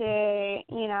 Snapchat,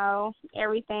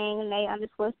 everything,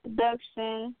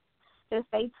 Nay_seduction. Just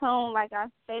stay tuned. Like I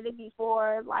stated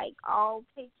before, like all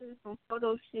pictures from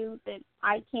photo shoots and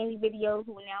eye candy videos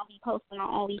will now be posted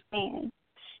on OnlyFans.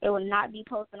 It will not be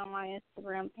posted on my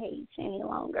Instagram page any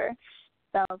longer.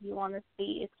 So if you want to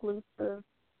see exclusive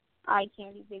eye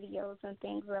candy videos and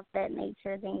things of that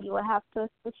nature, then you will have to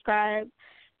subscribe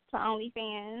to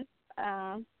OnlyFans.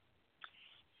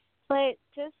 But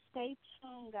just stay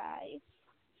tuned, guys.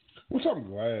 Which I'm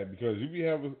glad, because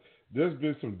there's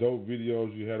been some dope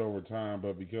videos you had over time,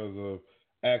 but because of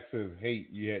access hate,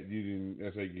 you didn't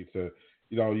necessarily get to,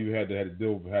 you had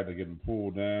to get them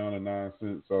pulled down and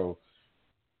nonsense. So,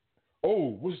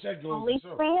 which that goes to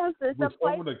show. With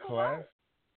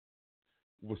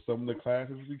some of the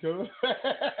classes because.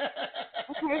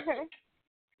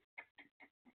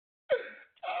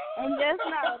 And just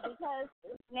know, because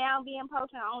it's now being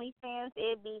posted on OnlyFans,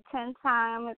 it'd be 10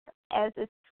 times as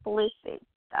explicit.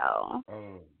 So.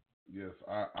 Yes,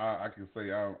 I can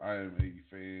say I am a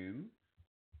fan.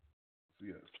 So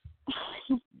yes.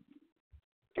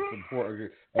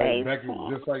 Support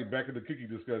just like back in the cookie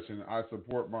discussion, I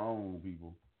support my own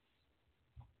people.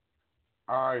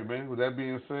 All right, man. With that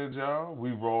being said, y'all,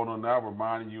 we rolled on now,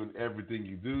 reminding you in everything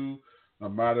you do, no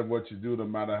matter what you do, no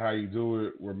matter how you do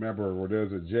it, remember, where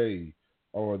there's a J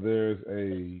or there's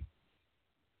a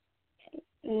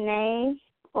Nay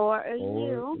or a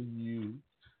U.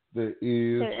 There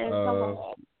is an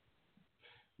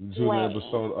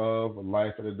episode of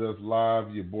Life After Dusk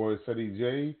Live. Your boy Ceddy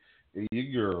J and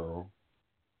your girl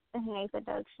Nay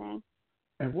Production.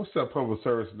 And what's that public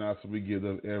service announcement we give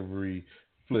them every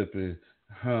flipping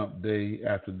hump day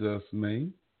after dusk,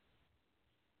 name?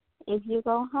 If you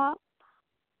go hump,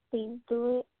 please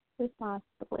do it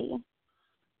responsibly.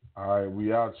 All right,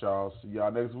 we out, y'all. See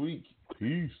y'all next week.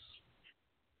 Peace.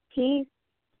 Peace.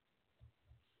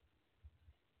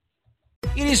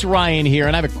 It is Ryan here,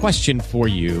 and I have a question for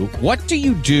you. What do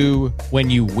you do when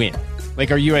you win? Like,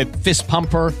 are you a fist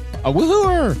pumper? A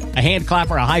woohooer, a hand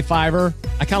clapper, a high fiver.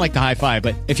 I kind of like the high five,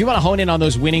 but if you want to hone in on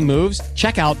those winning moves,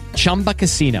 check out Chumba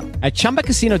Casino. At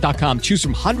ChumbaCasino.com, choose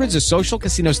from hundreds of social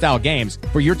casino style games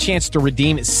for your chance to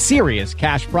redeem serious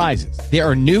cash prizes. There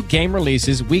are new game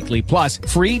releases weekly, plus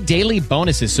free daily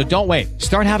bonuses. So don't wait.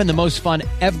 Start having the most fun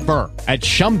ever at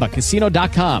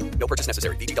ChumbaCasino.com. No purchase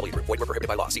necessary. VGW Group. Void where prohibited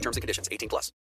by law. See terms and conditions. 18+.